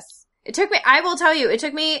it. Yes. I will tell you, it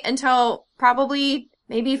took me until probably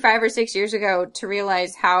maybe 5 or 6 years ago to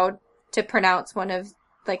realize how to pronounce one of,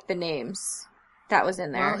 like, the names that was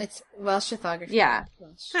in there. Well, it's Welsh orthography. Yeah.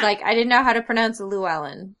 Welsh. Like, I didn't know how to pronounce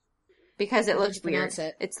Llewellyn because it looked weird. Pronounce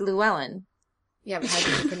it? It's Llewellyn. Yeah, but how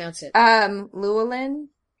do you pronounce it? Llewellyn?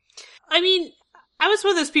 I mean, I was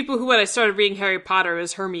one of those people who, when I started reading Harry Potter,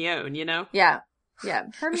 was Hermione, you know? Yeah. Yeah.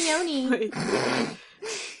 Hermione. I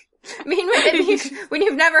mean, when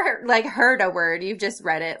you've never, like, heard a word, you've just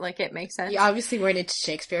read it, like, it makes sense. You obviously weren't into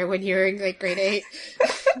Shakespeare when you were in, like, grade 8.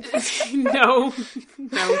 No,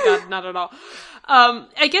 God, not at all.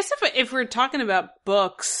 I guess if we're talking about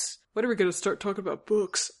books, when are we going to start talking about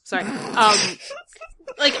books? Sorry.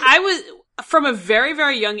 Like, I was, from a very,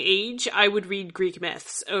 very young age, I would read Greek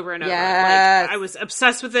myths over and over. Yes. Like, I was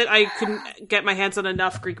obsessed with it. I couldn't get my hands on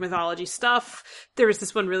enough Greek mythology stuff. There was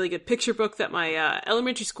this one really good picture book that my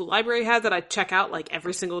elementary school library had that I'd check out, like,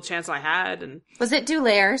 every single chance I had. And was it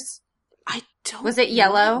Dulaires? I don't Was it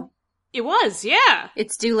yellow? It was, yeah.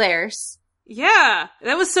 It's Dulaires. Yeah,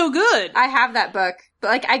 that was so good. I have that book. But,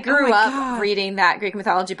 like, I grew up reading that Greek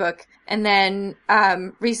mythology book, and then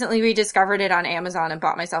recently rediscovered it on Amazon and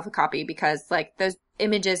bought myself a copy because, like, those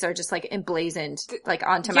images are just, like, emblazoned, like,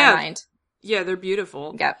 onto my mind. Yeah, they're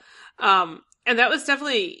beautiful. Yep. And that was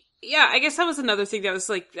definitely, I guess that was another thing that was,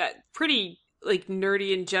 like, that pretty, like,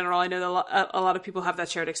 nerdy in general. I know that a lot of people have that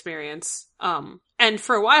shared experience. And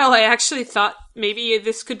for a while, I actually thought maybe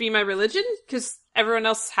this could be my religion, because everyone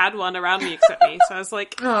else had one around me except me. So I was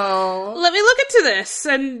like, oh, let me look into this.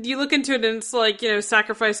 And you look into it and it's like,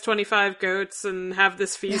 sacrifice 25 goats and have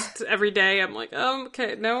this feast every day. I'm like,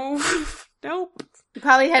 okay, no, nope. You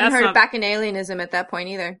probably hadn't heard of Bacchanalianism at that point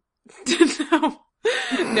either.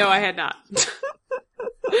 No, I had not.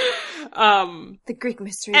 The Greek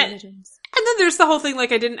mystery religions. And then there's the whole thing,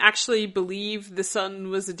 like, I didn't actually believe the sun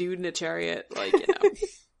was a dude in a chariot. Like,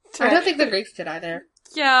 I don't think the Greeks did either.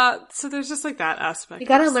 Yeah, so there's just, like, that aspect. You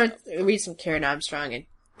gotta read some Karen Armstrong and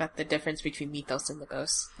about the difference between mythos and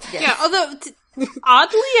logos. Yeah, although,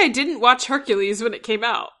 oddly, I didn't watch Hercules when it came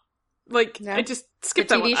out. Like, no? I just skipped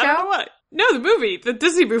that one. TV show? I don't know why. No, the movie. The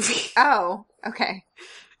Disney movie. Oh, okay.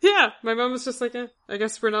 Yeah, my mom was just like, I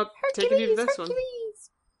guess we're not taking you to this one.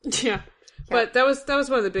 Yeah. But that was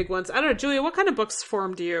one of the big ones. I don't know, Julia, what kind of books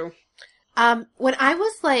formed you? When I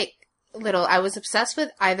was, like, little, I was obsessed with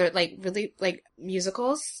either, like, really, like,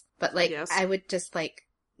 musicals, but, like, I would just, like,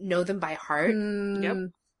 know them by heart. Yep.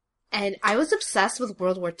 And I was obsessed with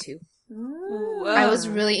World War II. I was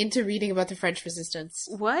really into reading about the French Resistance.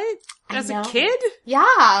 What? As a kid? Yeah.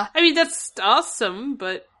 I mean, that's awesome,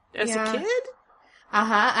 but as a kid?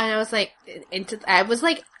 Uh-huh. And I was, like,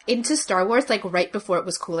 into Star Wars, like, right before it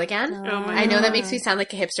was cool again. Oh my I know that makes me sound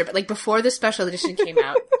like a hipster, but, like, before the special edition came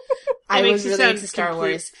out, I was really into Star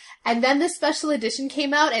Wars. And then the special edition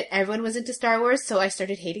came out, and everyone was into Star Wars, so I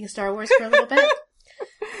started hating Star Wars for a little bit.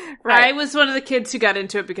 Right. I was one of the kids who got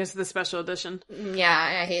into it because of the special edition.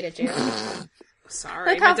 Yeah, I hated you. Sorry,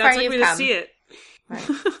 my dad's like me to see it. Right.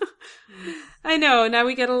 I know, now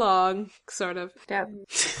we get along, sort of. Yep.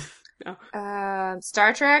 No.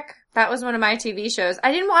 Star Trek, that was one of my TV shows.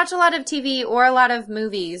 I didn't watch a lot of TV or a lot of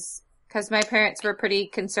movies because my parents were pretty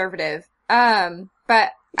conservative.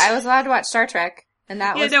 But I was allowed to watch Star Trek, and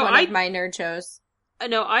that was one of my nerd shows.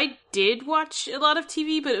 No, I did watch a lot of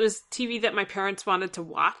TV, but it was TV that my parents wanted to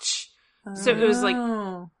watch. So it was like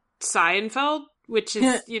Seinfeld, which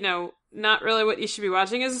is, not really what you should be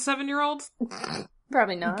watching as a 7-year-old.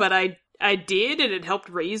 Probably not. But I did, and it helped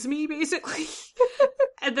raise me, basically.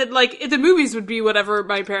 And then, like, the movies would be whatever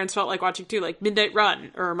my parents felt like watching, too. Like, Midnight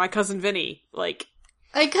Run, or My Cousin Vinny. Like...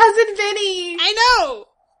 My Cousin Vinny! I know!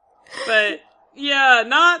 But, yeah,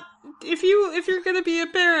 not... If you're gonna be a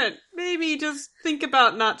parent, maybe just think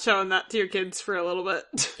about not showing that to your kids for a little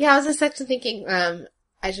bit. Yeah, I was just actually thinking,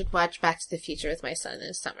 I should watch Back to the Future with my son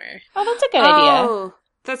this summer. Oh, that's a good idea. Oh,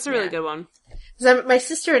 that's a really good one. So my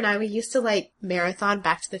sister and I, we used to, like, marathon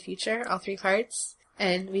Back to the Future, all 3 parts,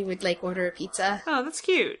 and we would, like, order a pizza. Oh, that's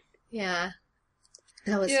cute. Yeah.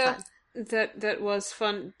 That was fun. That was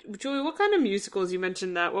fun. Julie, what kind of musicals, you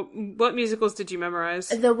mentioned that? What musicals did you memorize?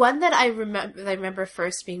 The one that I remember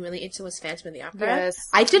first being really into was Phantom of the Opera. Yes.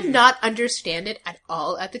 I did not understand it at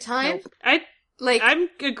all at the time. Nope. I'm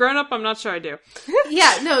a grown-up, I'm not sure I do.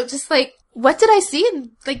 Yeah, no, just like, what did I see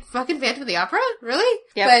in, like, fucking Phantom of the Opera? Really?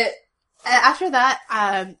 Yep. But after that,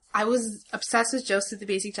 I was obsessed with Joseph the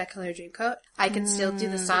Basic Technicolor Dreamcoat. I can still do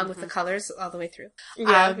the song with the colors all the way through.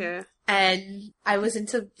 Yeah. And I was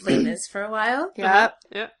into Les Mis for a while. Yep.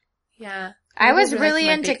 Yeah. I was really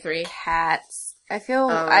into Cats. I feel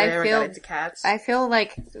into Cats. I feel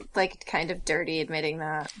like kind of dirty admitting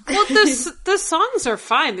that. Well, the songs are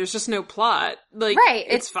fine. There's just no plot. Like, right.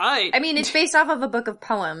 It's fine. I mean, it's based off of a book of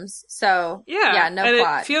poems, so no and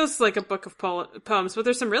plot. It feels like a book of poems, but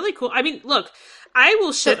there's some really cool. I mean, look, I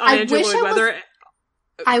will shit on Andrew Lloyd Webber.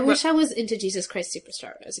 I wish I was into Jesus Christ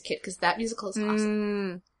Superstar as a kid, because that musical is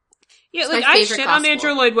awesome. Yeah, like, I shit on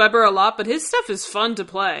Andrew Lloyd Webber a lot, but his stuff is fun to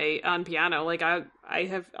play on piano. Like,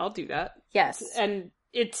 I'll do that. Yes. And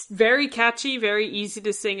it's very catchy, very easy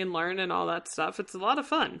to sing and learn and all that stuff. It's a lot of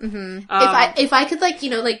fun. Mm-hmm. If I could, like,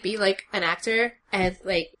 be, like, an actor and,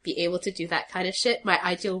 like, be able to do that kind of shit, my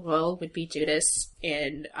ideal role would be Judas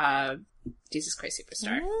in, Jesus Christ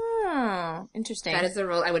Superstar. Oh, interesting. That is the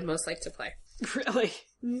role I would most like to play. Really?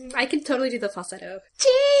 I can totally do the falsetto.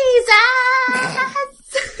 Jesus!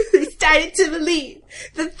 I started to believe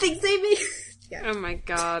the things they made. Yeah. Oh my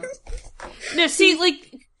god. No, see,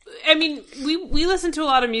 like, I mean, we listen to a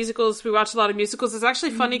lot of musicals. We watch a lot of musicals. It's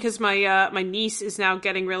actually funny because my niece is now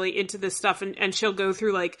getting really into this stuff, and she'll go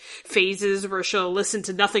through like phases where she'll listen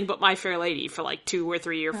to nothing but My Fair Lady for like 2 or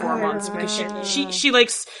 3 or 4 months because she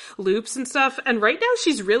likes loops and stuff. And right now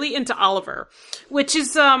she's really into Oliver, which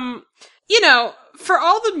is you know, for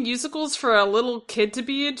all the musicals for a little kid to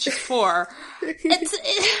be in, she's 4.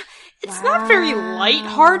 It's not very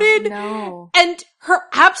lighthearted. No. And her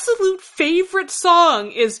absolute favorite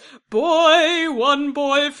song is Boy, One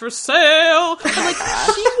Boy for Sale. And like,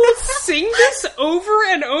 she will sing this over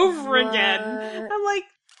and over again. I'm like,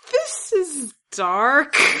 this is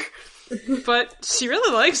dark. But she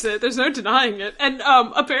really likes it. There's no denying it. And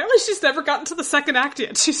apparently she's never gotten to the second act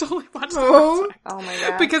yet. She's only watched the first act. Oh my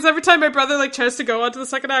god. Because every time my brother like tries to go on to the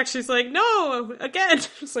second act, she's like, no, again.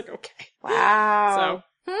 It's like, okay. Wow.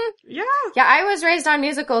 So. Yeah. Yeah, I was raised on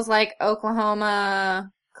musicals like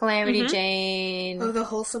Oklahoma, Calamity Jane. Oh, the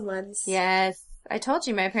wholesome ones. Yes. I told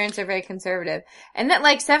you my parents are very conservative. And that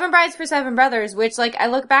like Seven Brides for Seven Brothers, which like I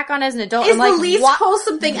look back on as an adult Is and like, the least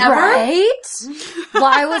wholesome thing ever. Right?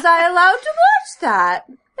 Why was I allowed to watch that?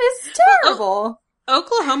 It's terrible.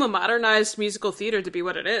 Oklahoma modernized musical theater to be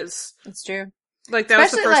what it is. It's true. Like, that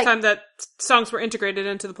was the Especially, first like, time that songs were integrated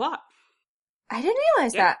into the plot. I didn't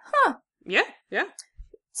realize that. Huh. Yeah, yeah.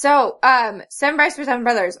 So, Seven Brides for Seven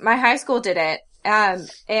Brothers, my high school did it. And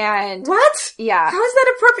What? yeah. How is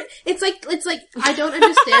that appropriate? It's like I don't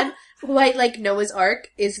understand why like Noah's Ark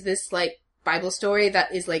is this like Bible story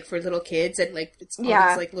that is like for little kids and like it's all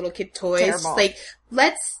these like little kid toys. Terrible. Like,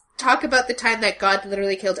 let's talk about the time that God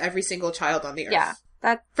literally killed every single child on the earth. Yeah.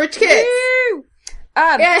 That for kids.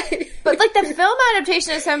 But like the film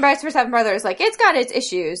adaptation of Seven Brides for Seven Brothers, like it's got its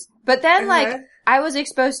issues. But then like I was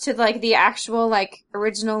exposed to like the actual like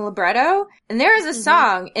original libretto, and there is a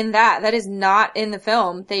song in that is not in the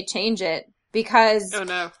film. They change it because oh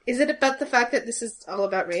no, is it about the fact that this is all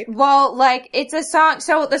about rape? Well, like it's a song.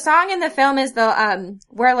 So the song in the film is the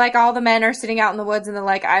where like all the men are sitting out in the woods and they're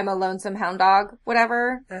like, "I'm a lonesome hound dog,"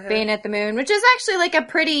 whatever, baying at the moon, which is actually like a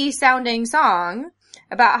pretty sounding song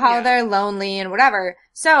about how they're lonely and whatever.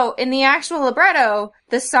 So in the actual libretto,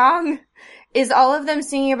 the song is all of them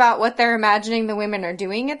singing about what they're imagining the women are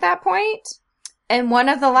doing at that point. And one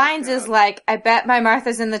of the lines is like, "I bet my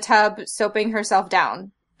Martha's in the tub soaping herself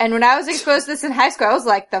down." And when I was exposed to this in high school, I was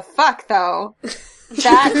like, the fuck though?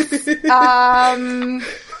 That's,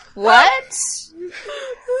 what?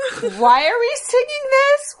 Why are we singing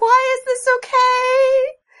this? Why is this okay?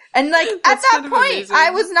 And like, at that point, amazing. I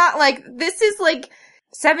was not like, this is like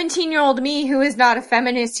 17-year-old me who is not a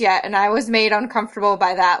feminist yet, and I was made uncomfortable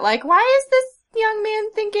by that. Like, why is this young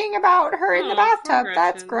man thinking about her in the bathtub?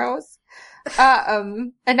 That's gross.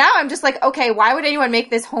 And now I'm just like, okay, why would anyone make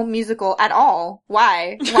this home musical at all?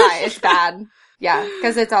 Why? It's bad. Yeah,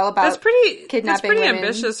 because it's all about kidnapping women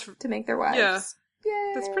ambitious to make their wives. Yeah.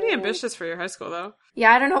 Yay. That's pretty ambitious for your high school, though.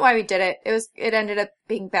 Yeah, I don't know why we did it. It ended up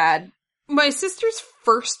being bad. My sister's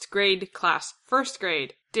first grade,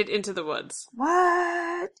 did Into the Woods.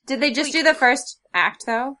 What? Did they just do the first act,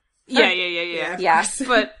 though? Yeah.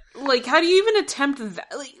 But, like, how do you even attempt that?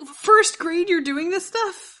 Like, first grade, you're doing this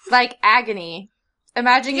stuff? Like, agony.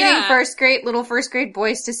 Imagine getting little first grade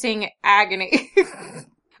boys to sing Agony.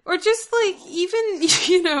 Or just, like, even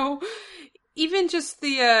just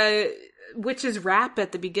the, witch's rap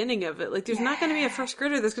at the beginning of it. Like, there's not going to be a first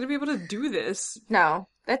grader that's going to be able to do this. No.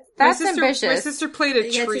 That's ambitious. My sister played a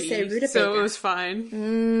tree, so it was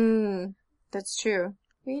fine. That's true.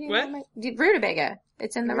 What? Rutabaga.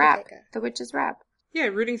 It's in the rap. The witch's rap. Yeah,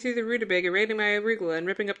 rooting through the rutabaga, raiding my arugula, and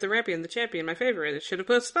ripping up the rampion, the champion, my favorite. It should have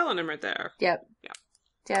put a spell on him right there. Yep.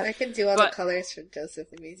 I can do all the colors for Joseph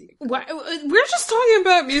the Amazing. We're just talking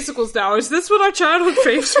about musicals now. Is this what our childhood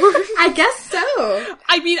faves were? I guess so.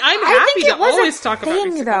 I mean, I'm happy to always talk about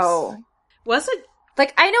musicals. Though. Was it?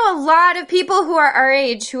 Like, I know a lot of people who are our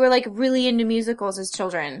age who are, like, really into musicals as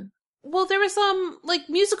children. Well, there was like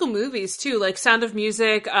musical movies too, like Sound of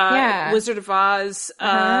Music, Wizard of Oz.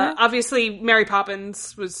 Obviously, Mary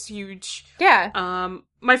Poppins was huge. Yeah.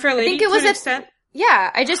 My Fair Lady. I think it was extent.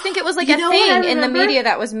 Yeah, I just think it was like a thing in the media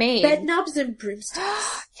that was made. Bedknobs and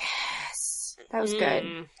Broomsticks. Yes, that was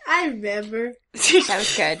good. I remember. That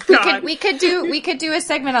was good. We could do a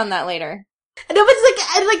segment on that later. No, but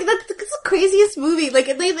it's that's the craziest movie. Like,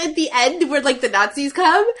 at the end where, like, the Nazis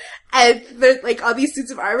come, and they're, like, all these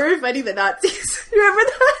suits of armor fighting the Nazis. Remember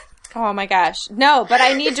that? Oh my gosh. No, but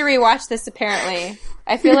I need to rewatch this, apparently.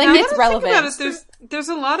 I feel like it's relevant. Think about it, there's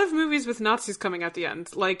a lot of movies with Nazis coming at the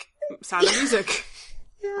end, like Sound of Music.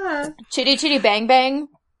 Yeah. Chitty Chitty Bang Bang.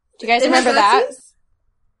 Do you guys remember that?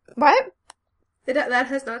 What? That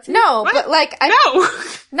has Nazi? No, What? but like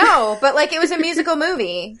no, but like it was a musical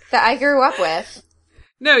movie that I grew up with.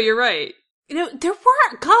 No, you're right. You know, there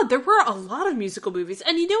were a lot of musical movies.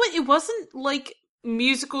 And you know what? It wasn't like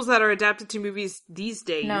musicals that are adapted to movies these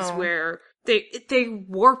days where they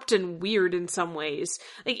warped and weird in some ways.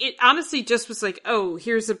 Like, it honestly just was like, oh,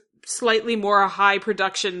 here's a slightly more high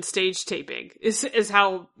production stage taping is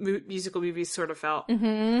how musical movies sort of felt.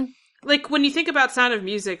 Mm-hmm. Like, when you think about Sound of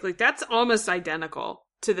Music, like, that's almost identical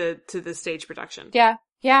to the stage production. Yeah.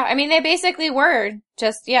 Yeah. I mean, they basically were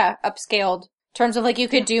just, upscaled. In terms of, like, you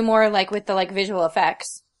could do more, like, with the, like, visual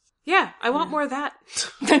effects. Yeah, I want more of that.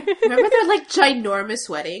 Remember their, like, ginormous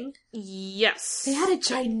wedding? Yes. They had a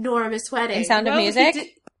ginormous wedding. In Sound of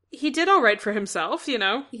Music? He did all right for himself, you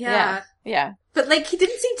know? Yeah. Yeah. But, like, he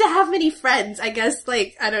didn't seem to have many friends. I guess,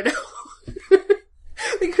 like, I don't know.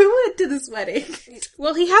 Like, who went to this wedding?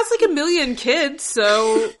 Well, he has, like, 1 million kids,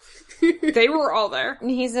 so they were all there.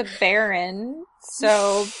 He's a baron,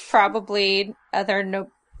 so probably other,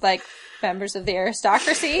 members of the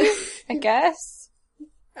aristocracy, I guess.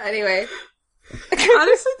 Anyway.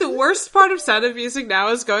 Honestly, the worst part of Sound of Music now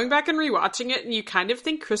is going back and rewatching it, and you kind of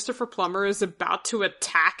think Christopher Plummer is about to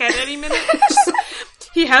attack at any minute.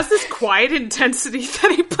 He has this quiet intensity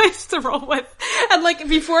that he plays the role with. And, like,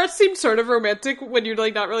 before it seemed sort of romantic when you're,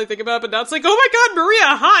 like, not really thinking about it, but now it's like, oh my god,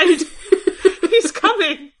 Maria, hide! He's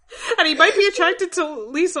coming! And he might be attracted to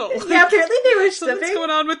Liesel. Yeah, apparently they were Something's shipping.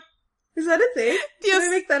 going on with... Is that a thing? Yes, Did I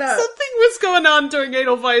make that up? something was going on during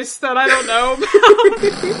Edelweiss that I don't know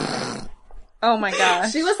about. Oh my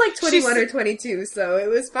gosh. She was like 21 or 22, so it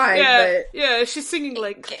was fine, Yeah, she's singing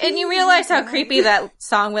like... And you realize how creepy that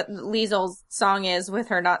song with Liesel's song is with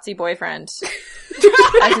her Nazi boyfriend.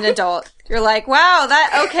 As an adult. You're like, wow,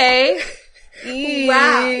 okay.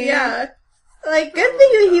 Wow, yeah. Like, good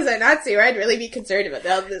thing that he's a Nazi, or I'd really be concerned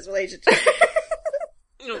about this relationship.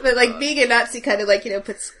 But, like, being a Nazi kind of, like, you know,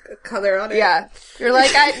 puts color on it. Yeah. You're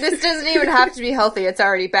like, this doesn't even have to be healthy, it's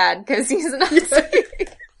already bad, because he's a Nazi.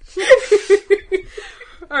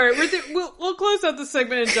 Alright, we'll close out this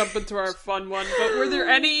segment and jump into our fun one, but were there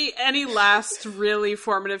any last really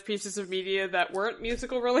formative pieces of media that weren't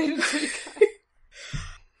musical related to you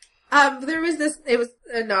guys? There was it was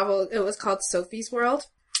a novel, it was called Sophie's World.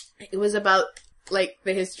 It was about, like,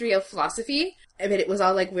 the history of philosophy. I mean, it was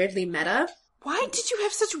all, like, weirdly meta. Why did you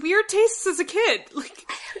have such weird tastes as a kid? Like,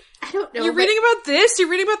 I don't know. You're reading about this? You're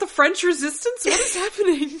reading about the French Resistance? What is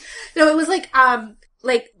happening? No, it was like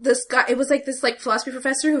this guy, it was like this, like, philosophy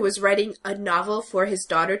professor who was writing a novel for his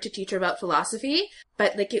daughter to teach her about philosophy,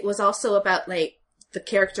 but, like, it was also about, like, the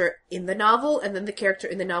character in the novel, and then the character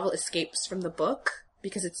in the novel escapes from the book,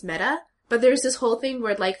 because it's meta. But there's this whole thing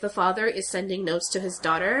where, like, the father is sending notes to his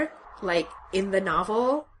daughter, like, in the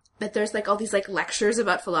novel, but there's, like, all these, like, lectures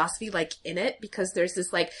about philosophy, like, in it, because there's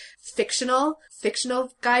this, like, fictional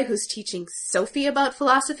guy who's teaching Sophie about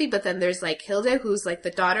philosophy, but then there's, like, Hilde, who's, like,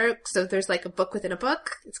 the daughter, so there's, like, a book within a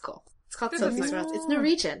book. It's cool. It's called Sophie's World. It's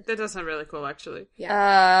Norwegian. That does sound really cool, actually.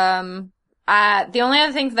 Yeah. The only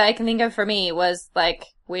other thing that I can think of for me was, like,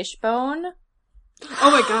 Wishbone.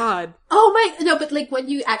 Oh my god. No, but, like, when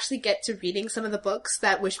you actually get to reading some of the books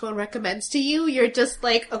that Wishbone recommends to you, you're just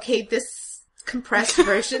like, okay, this compressed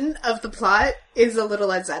version of the plot is a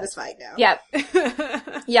little unsatisfying now. Yep.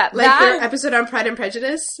 Yeah. Like their episode on Pride and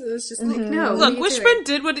Prejudice, it was just like, no. Look, Wishbone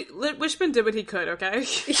did what he could, okay?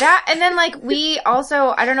 That, and then, like, we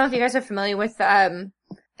also, I don't know if you guys are familiar with, I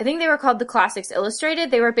think they were called the Classics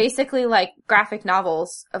Illustrated. They were basically, like, graphic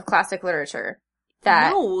novels of classic literature.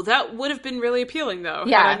 No, that would have been really appealing, though.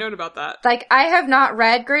 Yeah. Had I known about that. Like, I have not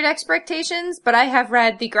read Great Expectations, but I have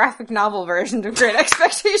read the graphic novel version of Great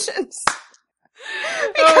Expectations.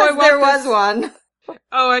 Because there was one.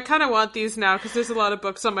 Oh, I kind of want these now, because there's a lot of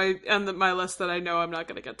books on my list that I know I'm not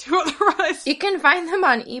going to get to otherwise. You can find them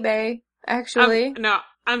on eBay, actually.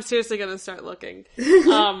 I'm seriously going to start looking.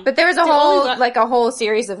 But there was a whole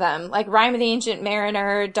series of them. Like, Rime of the Ancient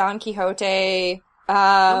Mariner, Don Quixote.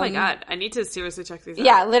 Oh my god, I need to seriously check these out.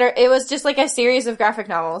 Yeah, it was just like a series of graphic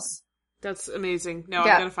novels. That's amazing. No,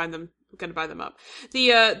 I'm gonna find them. I'm gonna buy them up.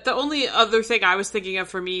 The only other thing I was thinking of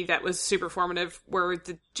for me that was super formative were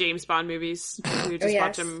the James Bond movies. We would just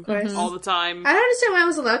watch them all the time. I don't understand why I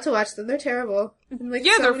was allowed to watch them. They're terrible. In, like,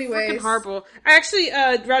 so they're many freaking ways. horrible. Actually,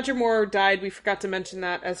 Roger Moore died. We forgot to mention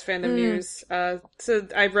that as fandom news. So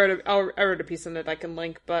I wrote a piece on it I can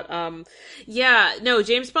link. But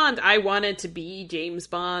James Bond. I wanted to be James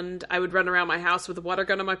Bond. I would run around my house with a water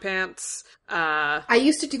gun on my pants. I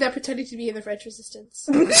used to do that pretending to be in the French Resistance.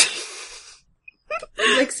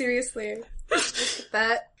 Like, seriously.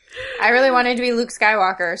 That. I really wanted to be Luke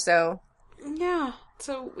Skywalker, so. Yeah.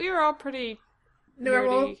 So we were all pretty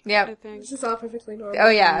Normal. nerdy, Yep. I think. This is all perfectly normal. Oh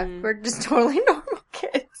yeah, we're just totally normal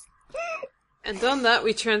kids. And on that,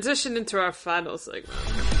 we transition into our final segment.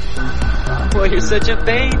 Boy, you're such a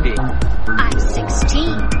baby. I'm 16.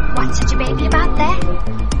 What's such a baby about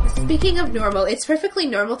that? Speaking of normal, it's perfectly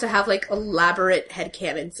normal to have, like, elaborate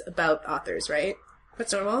headcanons about authors, right?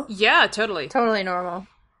 That's normal? Yeah, totally. Totally normal.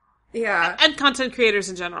 Yeah. And content creators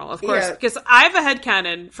in general, of course. Yeah. Because I have a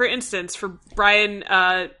headcanon, for instance, for Brian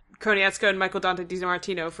Konietzko and Michael Dante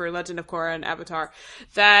DiMartino for Legend of Korra and Avatar,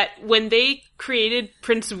 that when they created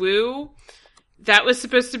Prince Wu, that was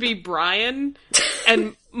supposed to be Brian,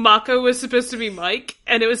 and Mako was supposed to be Mike,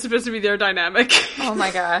 and it was supposed to be their dynamic. Oh my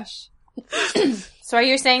gosh. So are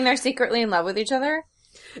you saying they're secretly in love with each other?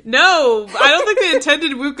 No, I don't think they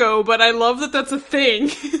intended Wuko, but I love that that's a thing.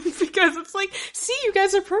 Because it's like, see, you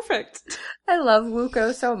guys are perfect. I love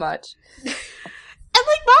Wuko so much. And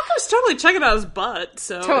like, Mako's totally checking out his butt,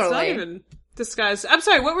 so it's not Totally. even disguised. I'm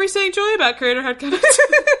sorry, what were you saying, Julie, about creator headcanons?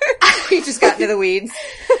 We just got into the weeds.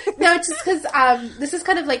 No, it's just because this is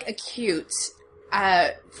kind of like acute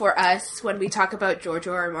for us when we talk about George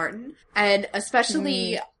R.R. Martin, and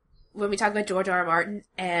especially when we talk about George R.R. Martin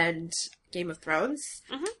and Game of Thrones.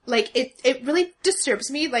 Mm-hmm. Like, it really disturbs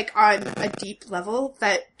me, like, on a deep level,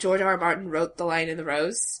 that George R.R. Martin wrote The Lion and the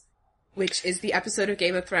Rose, which is the episode of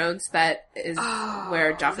Game of Thrones that is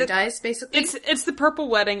where Joffrey dies, basically. It's the Purple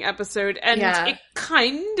Wedding episode, and it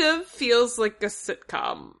kind of feels like a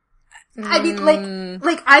sitcom. I mean,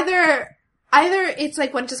 like either it's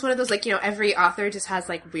like one of those, like, you know, every author just has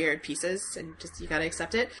like weird pieces and just you gotta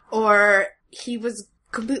accept it, or he was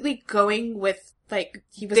completely going with, like,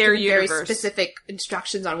 he was Their given very universe. specific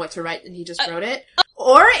instructions on what to write and he just wrote it,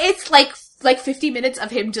 or it's like 50 minutes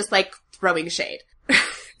of him just like throwing shade.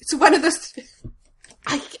 It's one of those.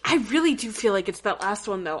 I really do feel like it's that last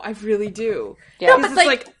one, though. I really do. Yeah, Because but it's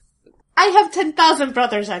like, I have 10,000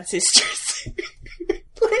 brothers and sisters.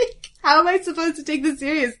 Like, how am I supposed to take this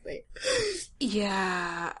seriously?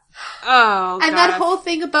 yeah. Oh, And God. that whole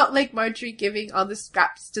thing about, like, Marjorie giving all the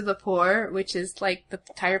scraps to the poor, which is, like, the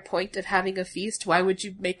entire point of having a feast. Why would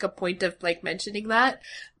you make a point of, like, mentioning that?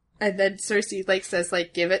 And then Cersei, like, says,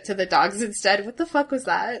 like, give it to the dogs instead. What the fuck was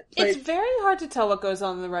that? Like, It's very hard to tell what goes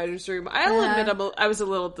on in the writer's room. I'll admit I was a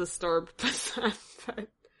little disturbed by that. But,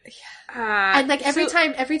 and, like, every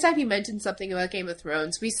time he mentions something about Game of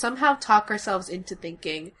Thrones, we somehow talk ourselves into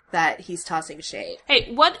thinking that he's tossing shade.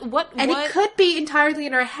 Hey, And it could be entirely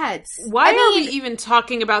in our heads. Why are we even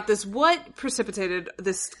talking about this? What precipitated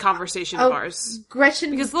this conversation of ours?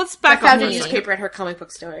 Gretchen. Because let's back I found up a for second. newspaper at her comic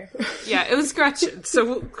book store. Yeah, it was Gretchen.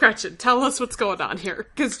 So, Gretchen, tell us what's going on here.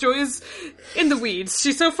 Because Joy is in the weeds.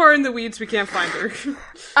 She's so far in the weeds, we can't find her.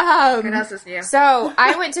 What else is new? So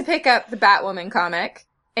I went to pick up the Batwoman comic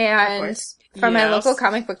and from my Yes. local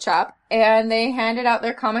comic book shop, and they handed out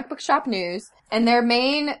their comic book shop news, and their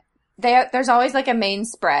there's always like a main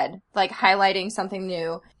spread, like highlighting something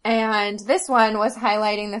new. And this one was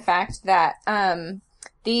highlighting the fact that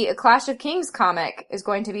the A Clash of Kings comic is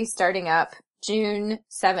going to be starting up June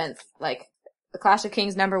 7th. Like, The Clash of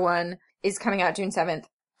Kings #1 is coming out June 7th.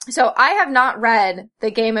 So I have not read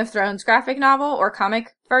the Game of Thrones graphic novel or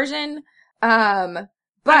comic version.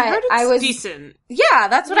 But I heard it's was decent. Yeah,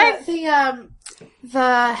 that's what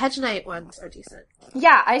the Hedge Knight ones are decent.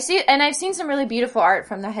 Yeah, I see, and I've seen some really beautiful art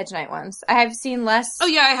from the Hedge Knight ones. I have seen less. Oh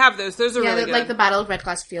yeah, I have those. Those are really good. Like the Battle of Red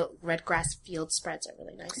Grass Field spreads are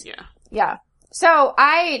really nice. Yeah. Yeah. So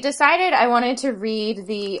I decided I wanted to read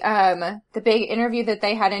the big interview that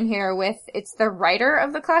they had in here with, it's the writer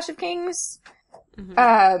of the Clash of Kings,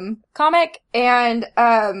 comic, and,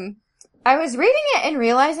 I was reading it and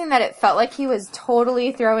realizing that it felt like he was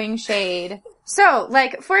totally throwing shade. So,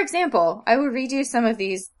 like, for example, I will read you some of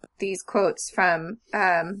these quotes from,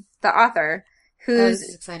 the author,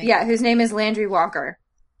 whose name is Landry Walker.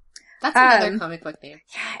 That's another comic book name.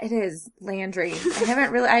 Yeah, it is. Landry.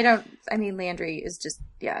 Landry is just,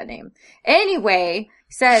 a name. Anyway,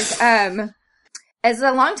 says, as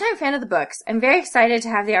a longtime fan of the books, I'm very excited to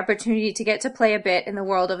have the opportunity to get to play a bit in the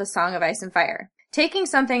world of A Song of Ice and Fire. Taking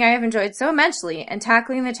something I have enjoyed so immensely and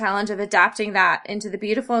tackling the challenge of adapting that into the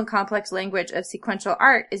beautiful and complex language of sequential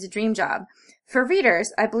art is a dream job. For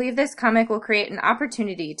readers, I believe this comic will create an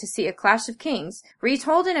opportunity to see A Clash of Kings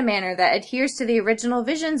retold in a manner that adheres to the original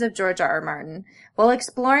visions of George R.R. Martin, while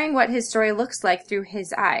exploring what his story looks like through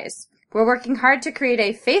his eyes. We're working hard to create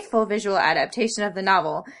a faithful visual adaptation of the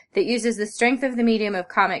novel that uses the strength of the medium of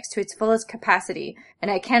comics to its fullest capacity,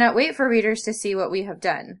 and I cannot wait for readers to see what we have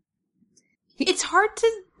done. It's hard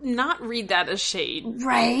to not read that as shade.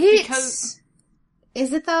 Right? Because...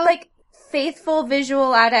 Is it though? Like, faithful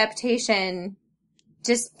visual adaptation...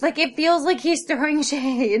 just, like, it feels like he's throwing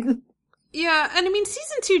shade. Yeah, and I mean,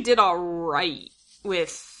 season 2 did alright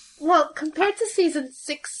with... Well, compared to season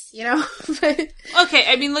 6, you know? Okay,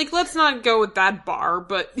 I mean, like, let's not go with that bar,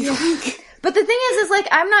 but... But the thing is, like,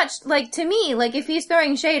 I'm not, like, to me, like, if he's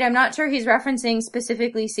throwing shade, I'm not sure he's referencing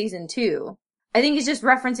specifically season 2. I think he's just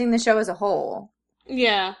referencing the show as a whole.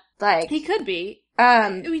 Yeah. Like... He could be.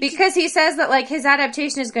 Because he says that, like, his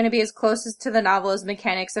adaptation is going to be as close to the novel as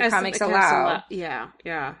mechanics of comics allow. Yeah.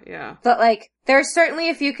 But, like, there are certainly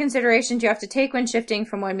a few considerations you have to take when shifting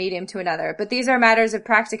from one medium to another, but these are matters of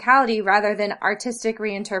practicality rather than artistic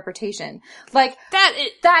reinterpretation. Like,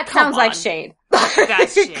 that sounds like shade.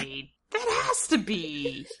 That's shade. That has to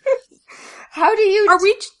be. How do you...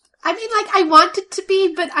 I mean, like, I want it to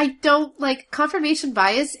be, but I don't, like, confirmation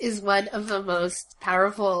bias is one of the most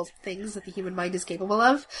powerful things that the human mind is capable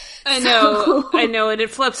of. I know, and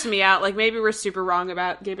it flips me out. Like, maybe we're super wrong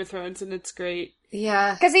about Game of Thrones, and it's great.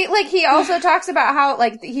 Yeah. Because he also talks about how,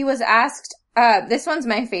 like, he was asked, this one's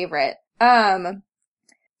my favorite.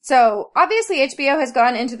 So, obviously HBO has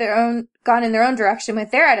gone in their own direction with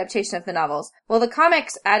their adaptation of the novels. Will the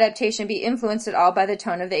comics adaptation be influenced at all by the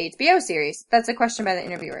tone of the HBO series? That's a question by the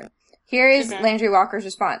interviewer. Here is Landry Walker's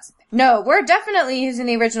response. No, we're definitely using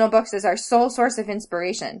the original books as our sole source of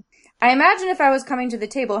inspiration. I imagine if I was coming to the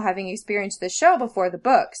table having experienced the show before the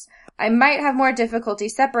books, I might have more difficulty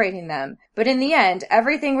separating them. But in the end,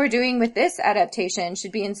 everything we're doing with this adaptation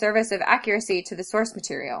should be in service of accuracy to the source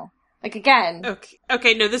material. Like, again.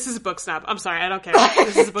 Okay, no, this is a book snob. I'm sorry, I don't care.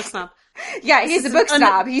 This is a book snob. Yeah, he's a book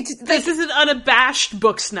snob. This is an unabashed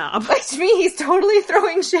book snob. Like, to me, he's totally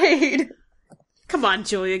throwing shade. Come on,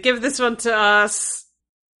 Julia, give this one to us.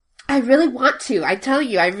 I really want to. I tell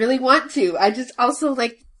you, I really want to. I just also,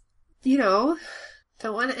 like, you know,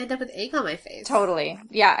 don't want to end up with egg on my face. Totally.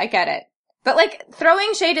 Yeah, I get it. But, like,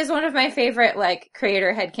 throwing shade is one of my favorite, like,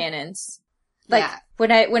 creator headcanons. Like,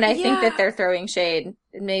 when I think that they're throwing shade,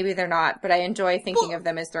 maybe they're not, but I enjoy thinking of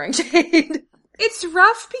them as throwing shade. It's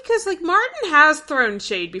rough because, like, Martin has thrown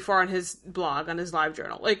shade before on his blog, on his live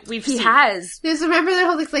journal. Like, He has. Just remember that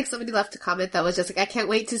whole, like, somebody left a comment that was just like, I can't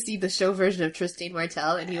wait to see the show version of Tristane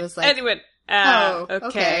Martel, and he was like... And he went,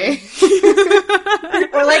 okay.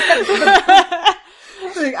 Or, like,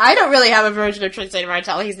 like, I don't really have a version of Tristane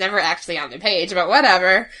Martel. He's never actually on the page, but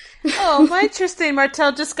whatever. Oh, my Tristane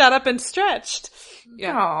Martel just got up and stretched.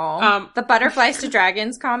 Yeah. Aww. The butterflies to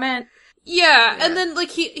dragons comment. Yeah, and then,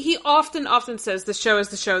 like, he often says the show is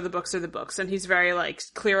the show, the books are the books, and he's very, like,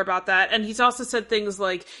 clear about that, and he's also said things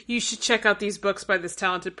like, you should check out these books by this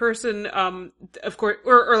talented person, of course,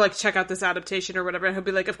 or like, check out this adaptation or whatever, and he'll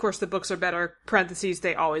be like, of course the books are better, parentheses,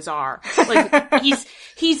 they always are. Like,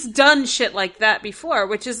 he's done shit like that before,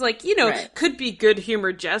 which is, like, you know, could be good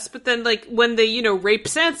humor jest, but then, like, when they, you know, rape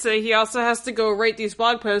Sansa, he also has to go write these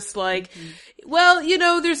blog posts like, well, you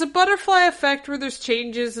know, there's a butterfly effect where there's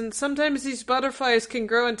changes, and sometimes these butterflies can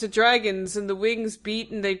grow into dragons, and the wings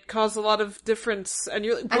beat, and they cause a lot of difference. And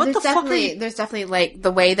you're like, what the fuck are you... There's definitely, like,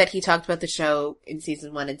 the way that he talked about the show in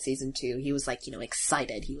season 1 and season 2, he was, like, you know,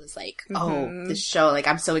 excited. He was like, oh, the show, like,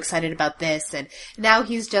 I'm so excited about this. And now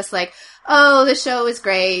he's just like, oh, the show is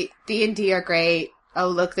great. D&D are great. Oh,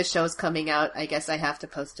 look, the show's coming out. I guess I have to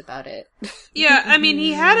post about it. Yeah, I mean,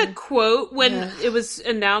 he had a quote when it was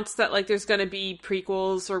announced that, like, there's gonna be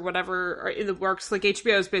prequels or whatever in the works. Like,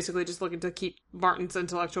 HBO is basically just looking to keep Martin's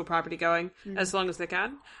intellectual property going as long as they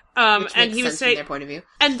can. Which and makes he was sense saying, from their point of view.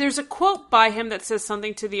 And there's a quote by him that says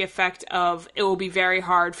something to the effect of, it will be very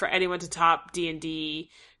hard for anyone to top D&D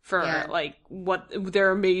for, like, what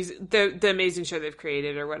their the amazing show they've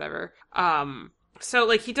created or whatever. So,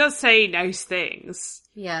 like, he does say nice things.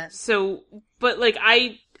 Yeah. So, but, like,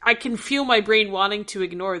 I can feel my brain wanting to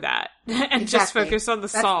ignore that and just focus on the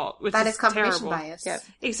salt, which is confirmation terrible. Bias. Yep.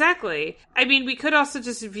 Exactly. I mean, we could also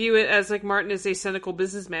just view it as, like, Martin is a cynical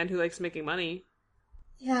businessman who likes making money.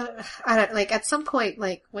 Yeah, I don't, like, at some point,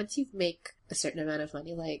 like, once you make a certain amount of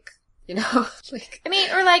money, like, you know, like... I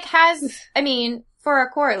mean, or, like, for a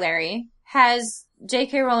corollary, has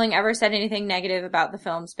J.K. Rowling ever said anything negative about the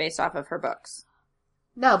films based off of her books?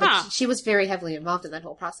 No, but she was very heavily involved in that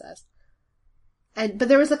whole process. But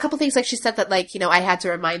there was a couple things, like, she said that, like, you know, I had to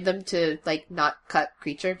remind them to, like, not cut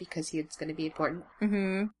Creature because it's going to be important.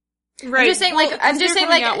 Mm-hmm. Right. I'm just saying,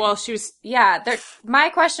 like, out while she was... Yeah, my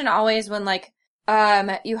question always when, like,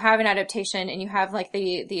 you have an adaptation and you have, like,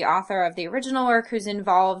 the author of the original work who's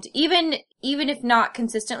involved, even if not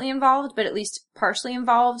consistently involved, but at least partially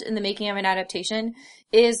involved in the making of an adaptation,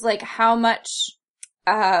 is, like, how much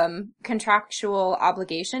contractual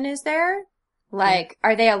obligation is there? Like,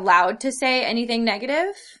 are they allowed to say anything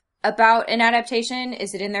negative? about an adaptation?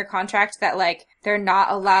 Is it in their contract that, like, they're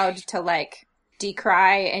not allowed to, like,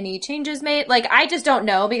 decry any changes made? Like, I just don't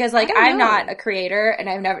know, because, like, I'm not a creator, and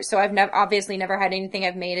I've obviously never had anything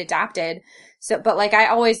I've made adapted. So, but, like, I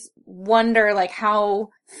always wonder, like, how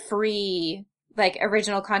free, like,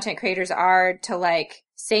 original content creators are to, like,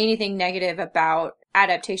 say anything negative about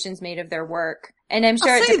adaptations made of their work. And I'm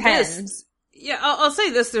sure it depends. Yeah, I'll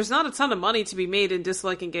say this. There's not a ton of money to be made in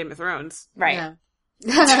disliking Game of Thrones. Right. Yeah.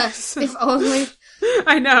 If only.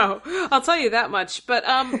 I know. I'll tell you that much. But,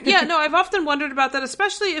 yeah, no, I've often wondered about that,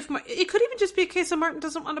 especially if it could even just be a case of Martin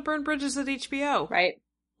doesn't want to burn bridges at HBO. Right.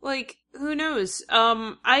 Like, who knows?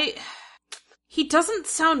 He doesn't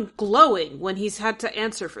sound glowing when he's had to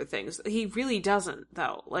answer for things. He really doesn't,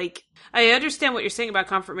 though. Like, I understand what you're saying about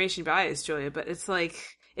confirmation bias, Julia, but it's like,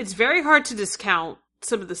 it's very hard to discount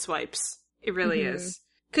some of the swipes. It really is.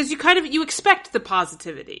 Because you expect the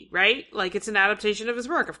positivity, right? Like, it's an adaptation of his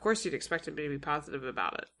work. Of course you'd expect him to be positive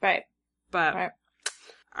about it. Right. But,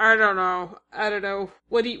 I don't know.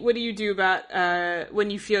 What do you do about,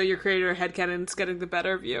 when you feel your creator headcanon's getting the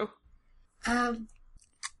better of you?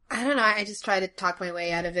 I don't know. I just try to talk my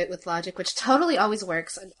way out of it with logic, which totally always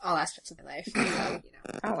works in all aspects of my life. So,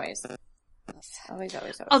 Always.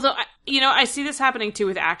 Although, I see this happening too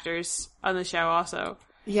with actors on the show also.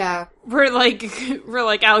 Yeah. We're like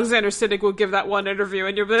Alexander Siddig will give that one interview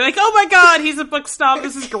and you'll be like, oh my god, he's a book snob,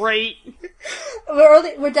 this is great.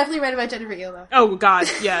 We're definitely right about Jennifer Eel, though. Oh god,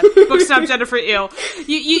 yeah. Book snob Jennifer Eel.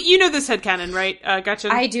 You know this headcanon, right,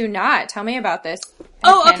 Gretchen? I do not. Tell me about this.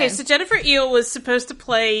 Oh, okay, so Jennifer Eel was supposed to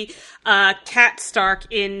play Kat Stark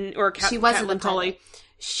she was in the Tully.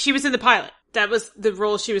 She was in the pilot. That was the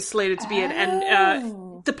role she was slated to be in,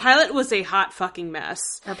 and the pilot was a hot fucking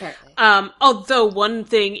mess. Apparently. Although one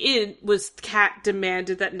thing was Kat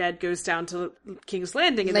demanded that Ned goes down to King's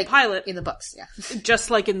Landing in the pilot. In the books, yeah. Just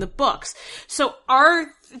like in the books. So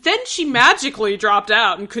then she magically dropped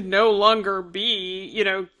out and could no longer be,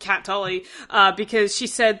 Kat Tully, because she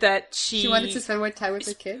said that she wanted to spend more time with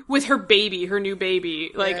her kid? With her baby, her new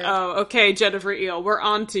baby. Like, oh, okay, Jennifer Eel, we're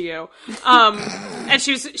on to you. And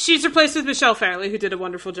she's replaced with Michelle Fairley, who did a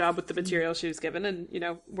wonderful job with the material she was given and,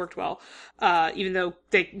 worked well. Even though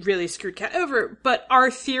they really screwed Kat over. But our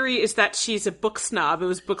theory is that she's a book snob. It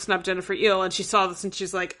was book snob Jennifer Eel, and she saw this and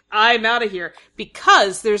she's like, I'm out of here.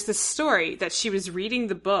 Because there's this story that she was reading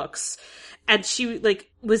the books and she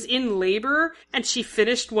was in labor and she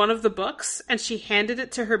finished one of the books and she handed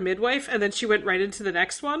it to her midwife and then she went right into the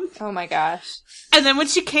next one. Oh my gosh. And then when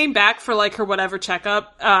she came back for her whatever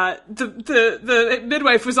checkup, the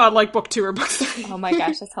midwife was on book 2 or book 3. Oh my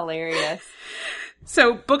gosh, that's hilarious.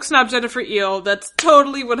 So, book snob Jennifer Eel, that's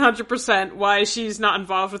totally 100% why she's not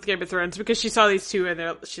involved with Game of Thrones, because she saw these two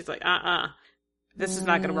and she's like, this is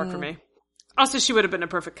not gonna work for me. Also, she would have been a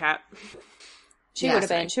perfect cat. She would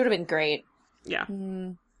have been great. Yeah.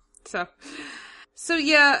 So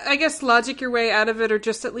yeah, I guess logic your way out of it, or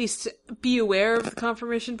just at least be aware of the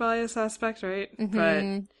confirmation bias aspect, right?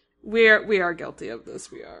 But we are guilty of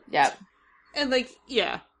this, we are. Yep. And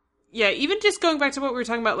yeah, even just going back to what we were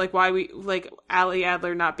talking about, why we, Ali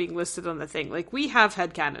Adler not being listed on the thing. We have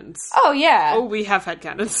headcanons. Oh, yeah. Oh, we have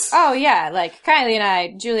headcanons. Oh, yeah. Kylie and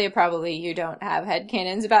I, Julia, probably you don't have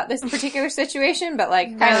headcanons about this particular situation, but,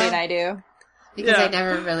 Kylie and I do. Because I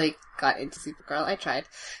never really got into Supergirl. I tried.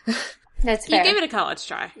 That's fair. You gave it a college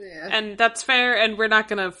try. Yeah. And that's fair, and we're not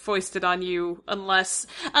gonna foist it on you unless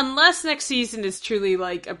next season is truly,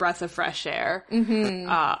 a breath of fresh air. Mm-hmm.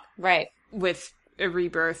 Right. With a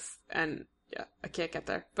rebirth, and yeah, I can't get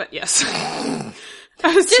there, but yes. I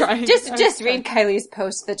was trying. Just read Kylie's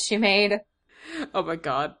post that she made. Oh my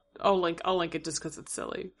god. I'll link it just because it's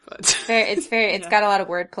silly. But It's got a lot of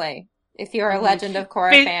wordplay. If you're a Legend of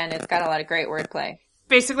Korra fan, it's got a lot of great wordplay.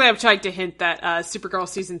 Basically, I'm trying to hint that Supergirl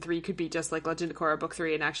Season 3 could be just like Legend of Korra Book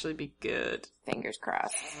 3 and actually be good. Fingers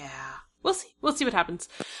crossed. Yeah. We'll see. We'll see what happens.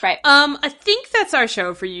 Right. I think that's our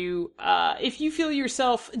show for you. If you feel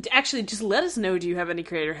yourself... Actually, just let us know, do you have any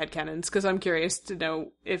creator headcanons? Because I'm curious to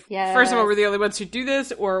know if, first of all, we're the only ones who do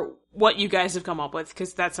this, or what you guys have come up with,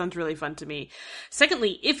 because that sounds really fun to me.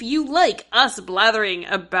 Secondly, if you like us blathering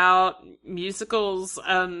about musicals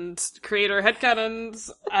and creator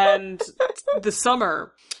headcanons and the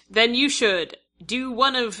summer, then you should do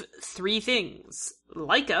one of 3 things.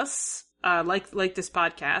 Like us... like this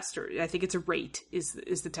podcast, or I think it's a rate is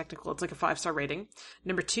the technical. It's like a 5-star rating.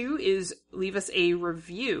 Number 2 is leave us a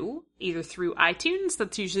review, either through iTunes.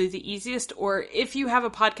 That's usually the easiest. Or if you have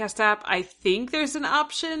a podcast app, I think there's an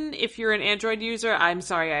option. If you're an Android user, I'm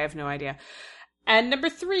sorry, I have no idea. And number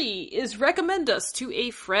 3 is recommend us to a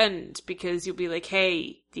friend, because you'll be like,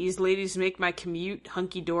 hey, these ladies make my commute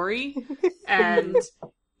hunky-dory, and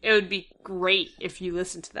it would be great if you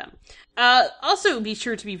listen to them. Also, be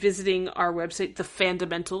sure to be visiting our website, The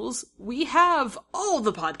Fandomentals. We have all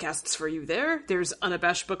the podcasts for you there. There's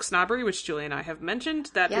Unabashed Book Snobbery, which Julie and I have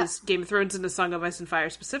mentioned. That is Game of Thrones and A Song of Ice and Fire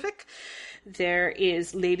specific. There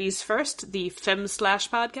is Ladies First, the Fem/Slash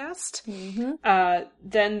podcast. Mm-hmm.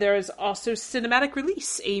 Then there's also Cinematic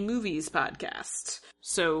Release, a movies podcast.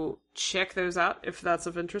 So check those out if that's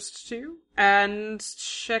of interest to you. And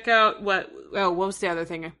check out what was the other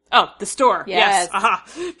thing? Oh, the store. Yes. Aha.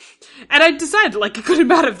 And I decided, like, a good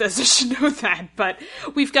amount of this, I should know that. But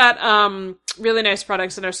we've got really nice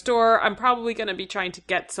products in our store. I'm probably going to be trying to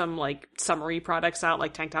get some, like, summary products out,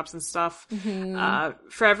 like tank tops and stuff,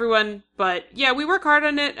 for everyone. But yeah, we work hard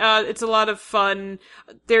on it. It's a lot of fun.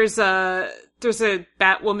 There's a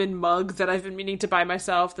Batwoman mug that I've been meaning to buy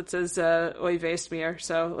myself that says, Oy veyst mir.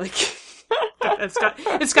 So, like,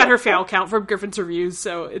 it's got her fail count from Griffin's reviews,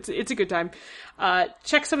 so it's a good time.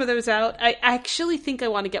 Check some of those out. I actually think I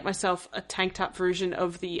want to get myself a tank top version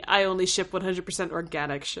of the I only ship 100%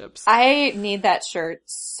 organic ships. I need that shirt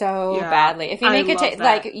so badly. If you make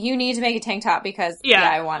you need to make a tank top because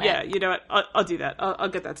I want it. Yeah, you know what? I'll do that. I'll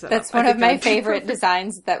get that set That's up. One of my favorite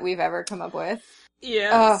designs that we've ever come up with.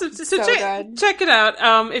 Yeah, so check it out.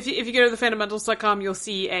 If you go to thefandomentals.com, you'll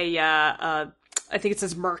see I think it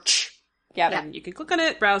says merch. Yeah. And you can click on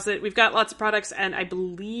it, browse it. We've got lots of products, and I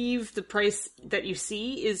believe the price that you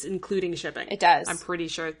see is including shipping. It does. I'm pretty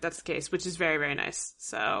sure that's the case, which is very, very nice.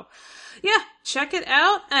 So, yeah, check it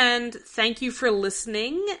out, and thank you for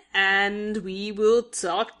listening, and we will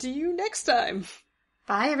talk to you next time.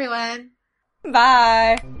 Bye, everyone.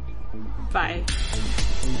 Bye. Bye.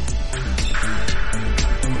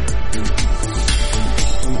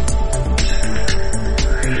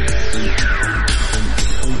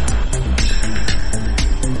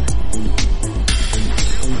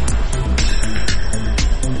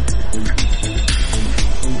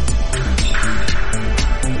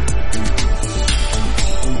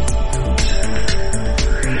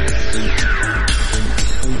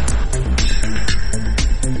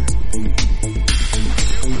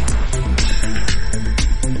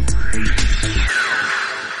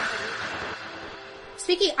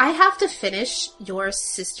 I have to finish your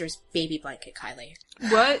sister's baby blanket, Kylie.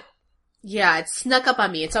 What? Yeah, it snuck up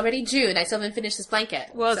on me. It's already June. I still haven't finished this blanket.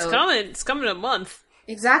 Well, it's coming. It's coming in a month.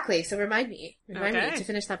 Exactly. So remind me to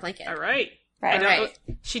finish that blanket. All right. Right.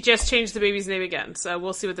 She just changed the baby's name again, so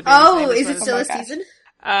we'll see what the baby's name is. Oh, is it still a season?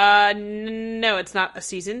 No, it's not a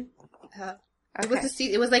season. Okay.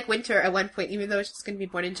 It was like winter at one point, even though she's going to be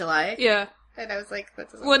born in July. Yeah. And I was like,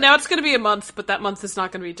 that doesn't Well, now it's going to be a month, but that month is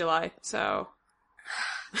not going to be July, so...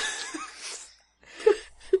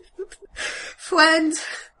 Friend,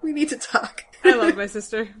 we need to talk. I love my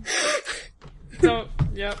sister.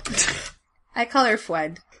 Yep. I call her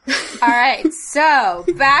friend. Alright, so,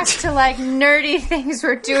 back to, like, nerdy things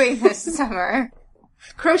we're doing this summer.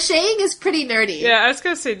 Crocheting is pretty nerdy. Yeah, I was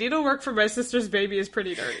gonna say, needlework for my sister's baby is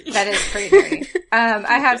pretty nerdy. That is pretty nerdy.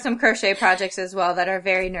 I have some crochet projects as well that are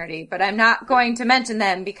very nerdy, but I'm not going to mention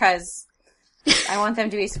them because I want them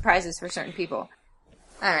to be surprises for certain people.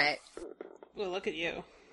 Alright. Well, look at you.